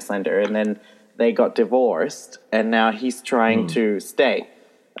married an Icelander and then they got divorced, and now he's trying to stay.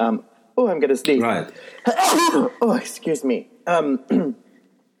 I'm going to sneeze. Right. Oh, excuse me.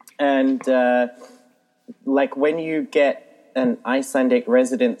 And like when you get an Icelandic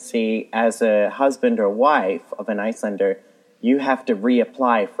residency as a husband or wife of an Icelander, you have to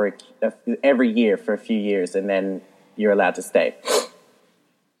reapply for every year for a few years, and then you're allowed to stay.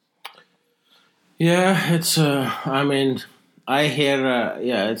 Yeah, it's. I mean, I hear.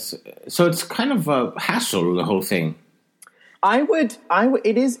 It's kind of a hassle, the whole thing. It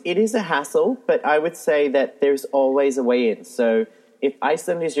is a hassle, but I would say that there's always a way in. So if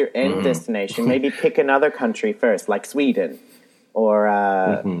Iceland is your end destination, maybe pick another country first, like Sweden or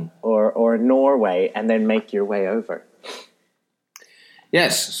Norway, and then make your way over.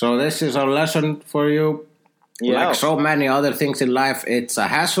 Yes, so this is our lesson for you. Yeah. Like so many other things in life, it's a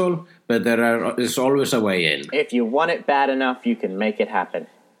hassle, but there's always a way in. If you want it bad enough, you can make it happen.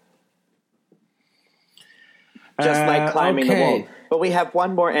 Just like climbing the wall. But we have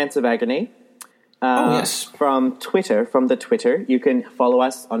one more Answer of Agony. Yes. From Twitter, from the Twitter. You can follow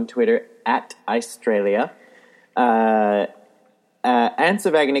us on Twitter at Australia. Answer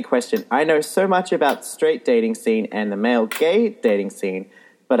of Agony question. I know so much about straight dating scene and the male gay dating scene,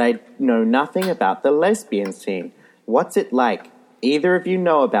 but I know nothing about the lesbian scene. What's it like? Either of you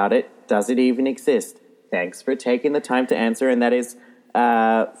know about it? Does it even exist? Thanks for taking the time to answer, and that is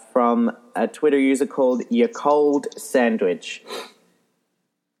from a Twitter user called Your Cold Sandwich.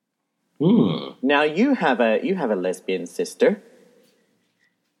 Now you have a lesbian sister.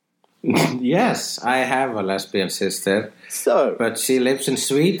 Yes, I have a lesbian sister. So, but she lives in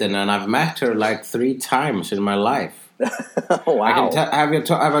Sweden, and I've met her like 3 times in my life. Wow! Have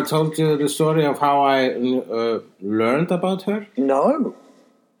I told you the story of how I learned about her? No.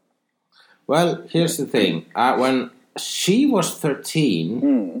 Well, here's the thing. When she was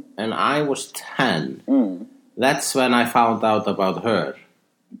 13 and I was 10, that's when I found out about her.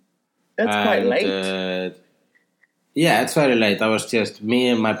 That's quite late. Yeah, it's very late. I was just me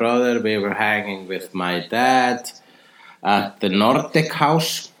and my brother. We were hanging with my dad at the Nordic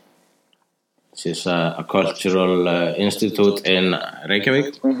House, which is a cultural institute in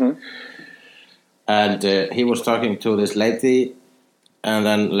Reykjavik. And he was talking to this lady. And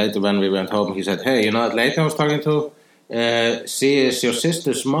then later when we went home, he said, hey, you know that lady I was talking to? She is your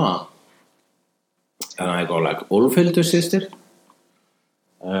sister's mom. And I go like, Úlfhildur sister?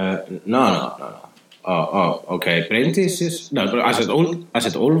 No. Oh, okay. Bryndís is... No, I said Ulf. I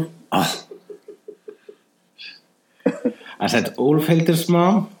said Úlfhildur's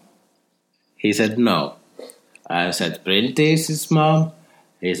mom. He said no. I said Bryndís's mom.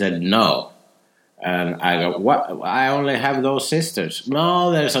 He said no. And I go, what? I only have those sisters.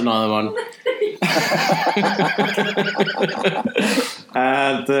 No, there's another one.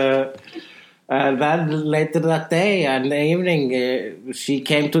 And then later that day and the evening, she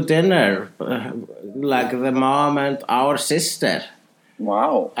came to dinner, like the mom and our sister.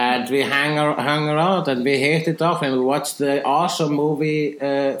 Wow. And we hung around and we hit it off and we watched the awesome movie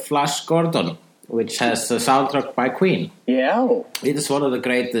Flash Gordon, which has the soundtrack by Queen. Yeah. It is one of the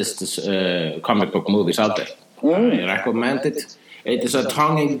greatest comic book movies out there. I recommend it. It is a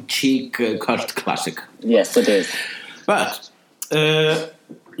tongue-in-cheek cult classic. Yes, it is. But...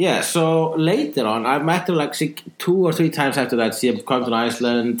 yeah, so later on, I met her like 2 or 3 times after that. She had come to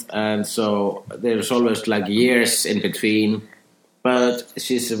Iceland, and so there's always like years in between. But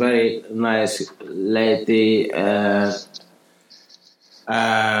she's a very nice lady. And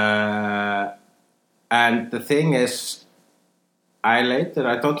the thing is, I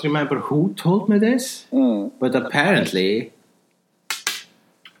don't remember who told me this, but apparently,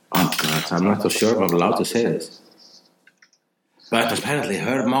 oh God, I'm not so sure if I'm allowed to say this. But apparently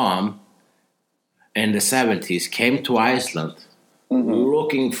her mom in the 70s came to Iceland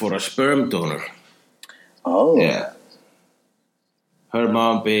looking for a sperm donor. Oh. Yeah. Her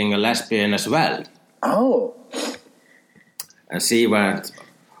mom being a lesbian as well. Oh. And she went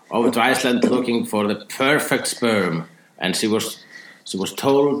over to Iceland looking for the perfect sperm. And she was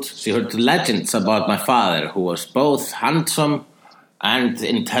told, she heard legends about my father, who was both handsome and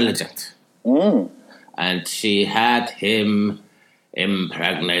intelligent. And she had him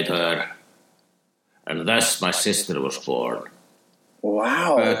impregnate her, and thus my sister was born.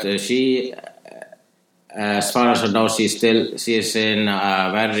 Wow! But she, as far as I know, she is in a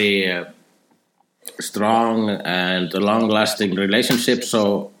very strong and long-lasting relationship.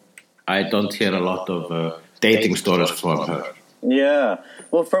 So I don't hear a lot of dating stories from her. Yeah,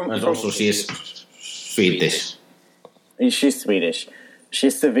 well, and also she is Swedish. She's Swedish.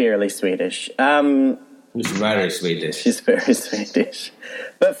 She's severely Swedish. She's very Swedish. She's very Swedish.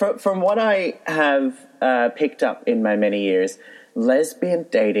 But from what I have picked up in my many years, lesbian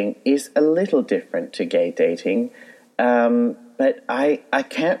dating is a little different to gay dating. But I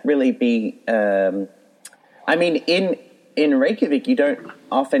can't really be... I mean, in Reykjavik, you don't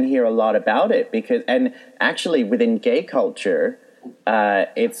often hear a lot about it because... And actually, within gay culture,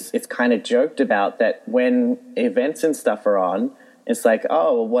 it's kind of joked about that when events and stuff are on, it's like,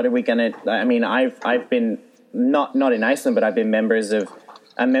 oh, what are we going to... I mean, I've been, not in Iceland, but I've been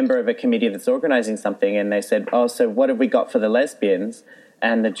a member of a committee that's organizing something, and they said, oh, so what have we got for the lesbians?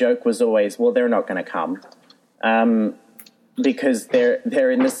 And the joke was always, well, they're not going to come. because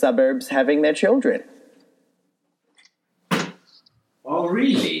they're in the suburbs having their children. Oh,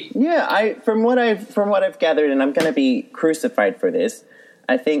 really? Yeah, from what I've gathered, and I'm going to be crucified for this.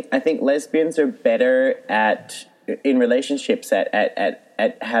 I think lesbians are better in relationships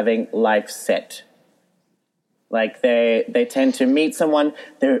at having life set. Like they tend to meet someone.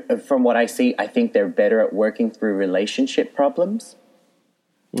 From what I see, I think they're better at working through relationship problems.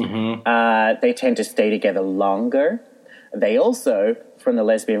 Mm-hmm. They tend to stay together longer. They also, from the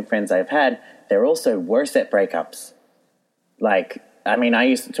lesbian friends I've had, they're also worse at breakups. Like, I mean, I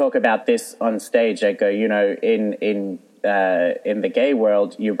used to talk about this on stage. I go, in the gay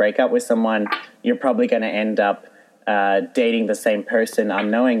world, you break up with someone, you're probably going to end up dating the same person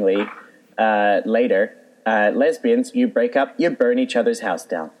unknowingly later. Lesbians, you break up, you burn each other's house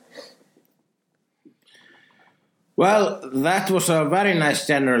down. Well, that was a very nice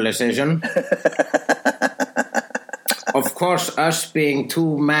generalization. Of course, us being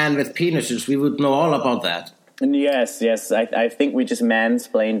two men with penises, we would know all about that. Yes. I think we just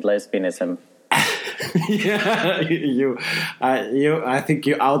mansplained lesbianism. Yeah, I think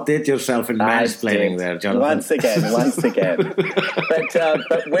you outdid yourself in mansplaining there, Jonathan. Once again.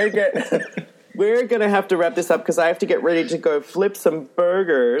 But we're gonna have to wrap this up because I have to get ready to go flip some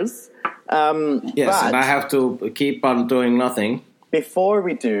burgers. Yes, and I have to keep on doing nothing. Before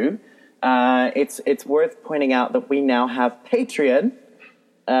we do, it's worth pointing out that we now have Patreon.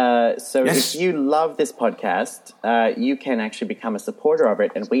 So yes. If you love this podcast, you can actually become a supporter of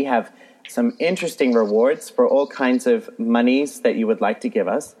it, and we have some interesting rewards for all kinds of monies that you would like to give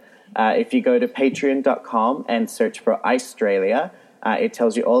us. If you go to patreon.com and search for Australia, it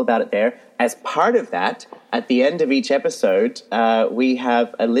tells you all about it there. As part of that, at the end of each episode, we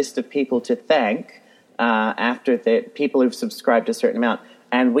have a list of people to thank after the people who've subscribed a certain amount.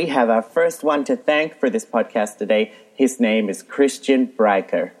 And we have our first one to thank for this podcast today. His name is Christian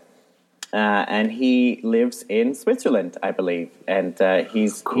Breiker. And he lives in Switzerland, I believe. And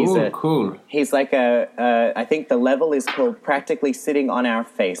he's cool. He's like I think the level is called Practically Sitting on Our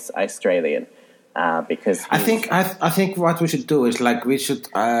Face Australian. Because I think what we should do is we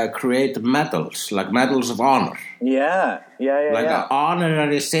should create medals, like medals of honor. Yeah.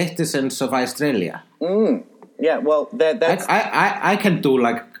 Honorary citizens of Australia. Yeah, well, that's... I can do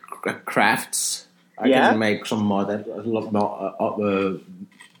crafts. I can make some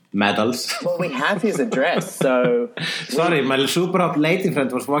medals. Well, we have his address, so... Sorry, my super hot lady friend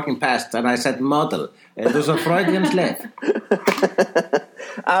was walking past and I said model. It was a Freudian slip.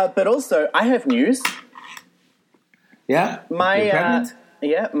 But also, I have news. Yeah? My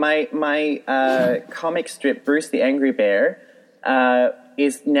comic strip, Bruce the Angry Bear,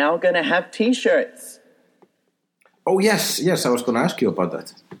 is now going to have T-shirts. Oh, yes, I was going to ask you about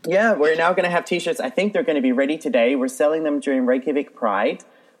that. Yeah, we're now going to have T-shirts. I think they're going to be ready today. We're selling them during Reykjavik Pride.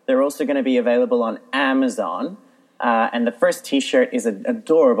 They're also going to be available on Amazon. And the first T-shirt is an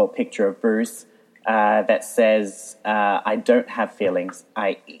adorable picture of Bruce that says, I don't have feelings,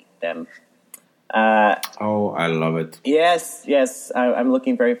 I eat them. Oh, I love it. Yes, I'm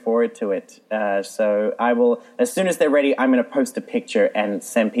looking very forward to it. So I will, as soon as they're ready, I'm going to post a picture and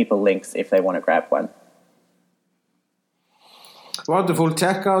send people links if they want to grab one. Wonderful.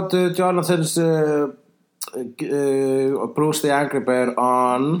 Check out Jonathan's Bruce the Angry Bear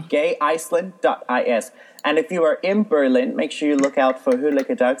on gayiceland.is. And if you are in Berlin, make sure you look out for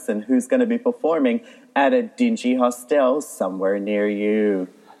Hulike Dagson, who's going to be performing at a dingy hostel somewhere near you.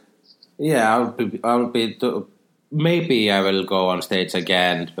 Yeah, maybe I will go on stage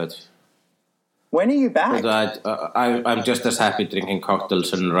again, but... When are you back? But I'm just as happy drinking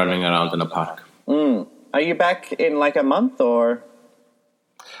cocktails and running around in a park. Are you back in a month, or...?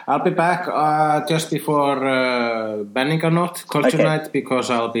 I'll be back just before Benninganótt Culture Night, because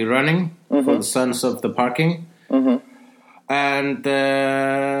I'll be running for the Sons of the Parking. Mm-hmm. And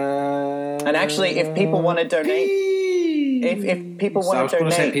actually, if people want to donate... If people want to donate... I was going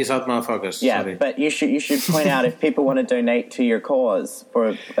to say peace out, motherfuckers. Yeah, sorry. But you should point out if people want to donate to your cause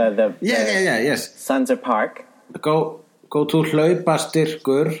for the yes. Sons of Park. Go to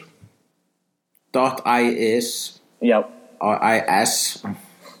hlaupastyrkur.is. Yep. IS.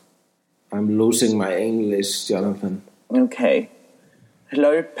 I'm losing my English, Jonathan. Okay.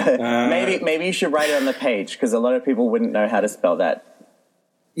 Maybe you should write it on the page, because a lot of people wouldn't know how to spell that.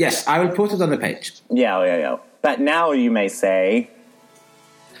 Yes, I will put it on the page. Yeah. But now you may say...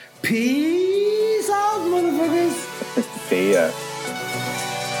 Peace out, motherfuckers! See ya.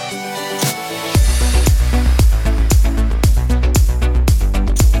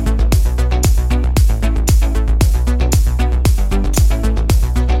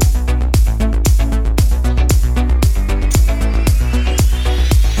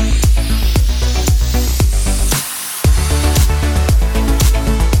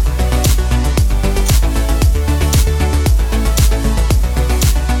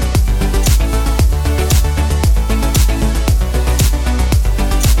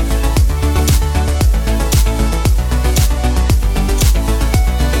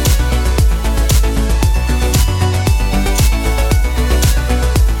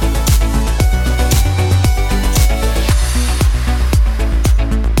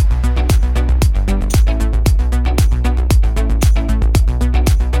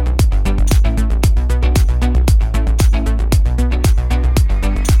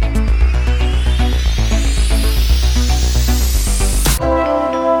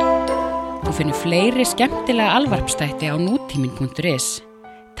 fleiri skemmtilega alvarpstætti á nútímin.is.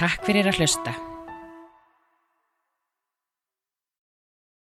 Takk fyrir að hlusta.